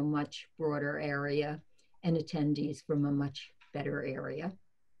speakers from a much broader area and attendees from a much better area.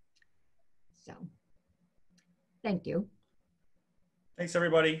 So, thank you. Thanks,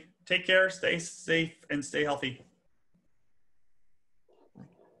 everybody. Take care, stay safe, and stay healthy.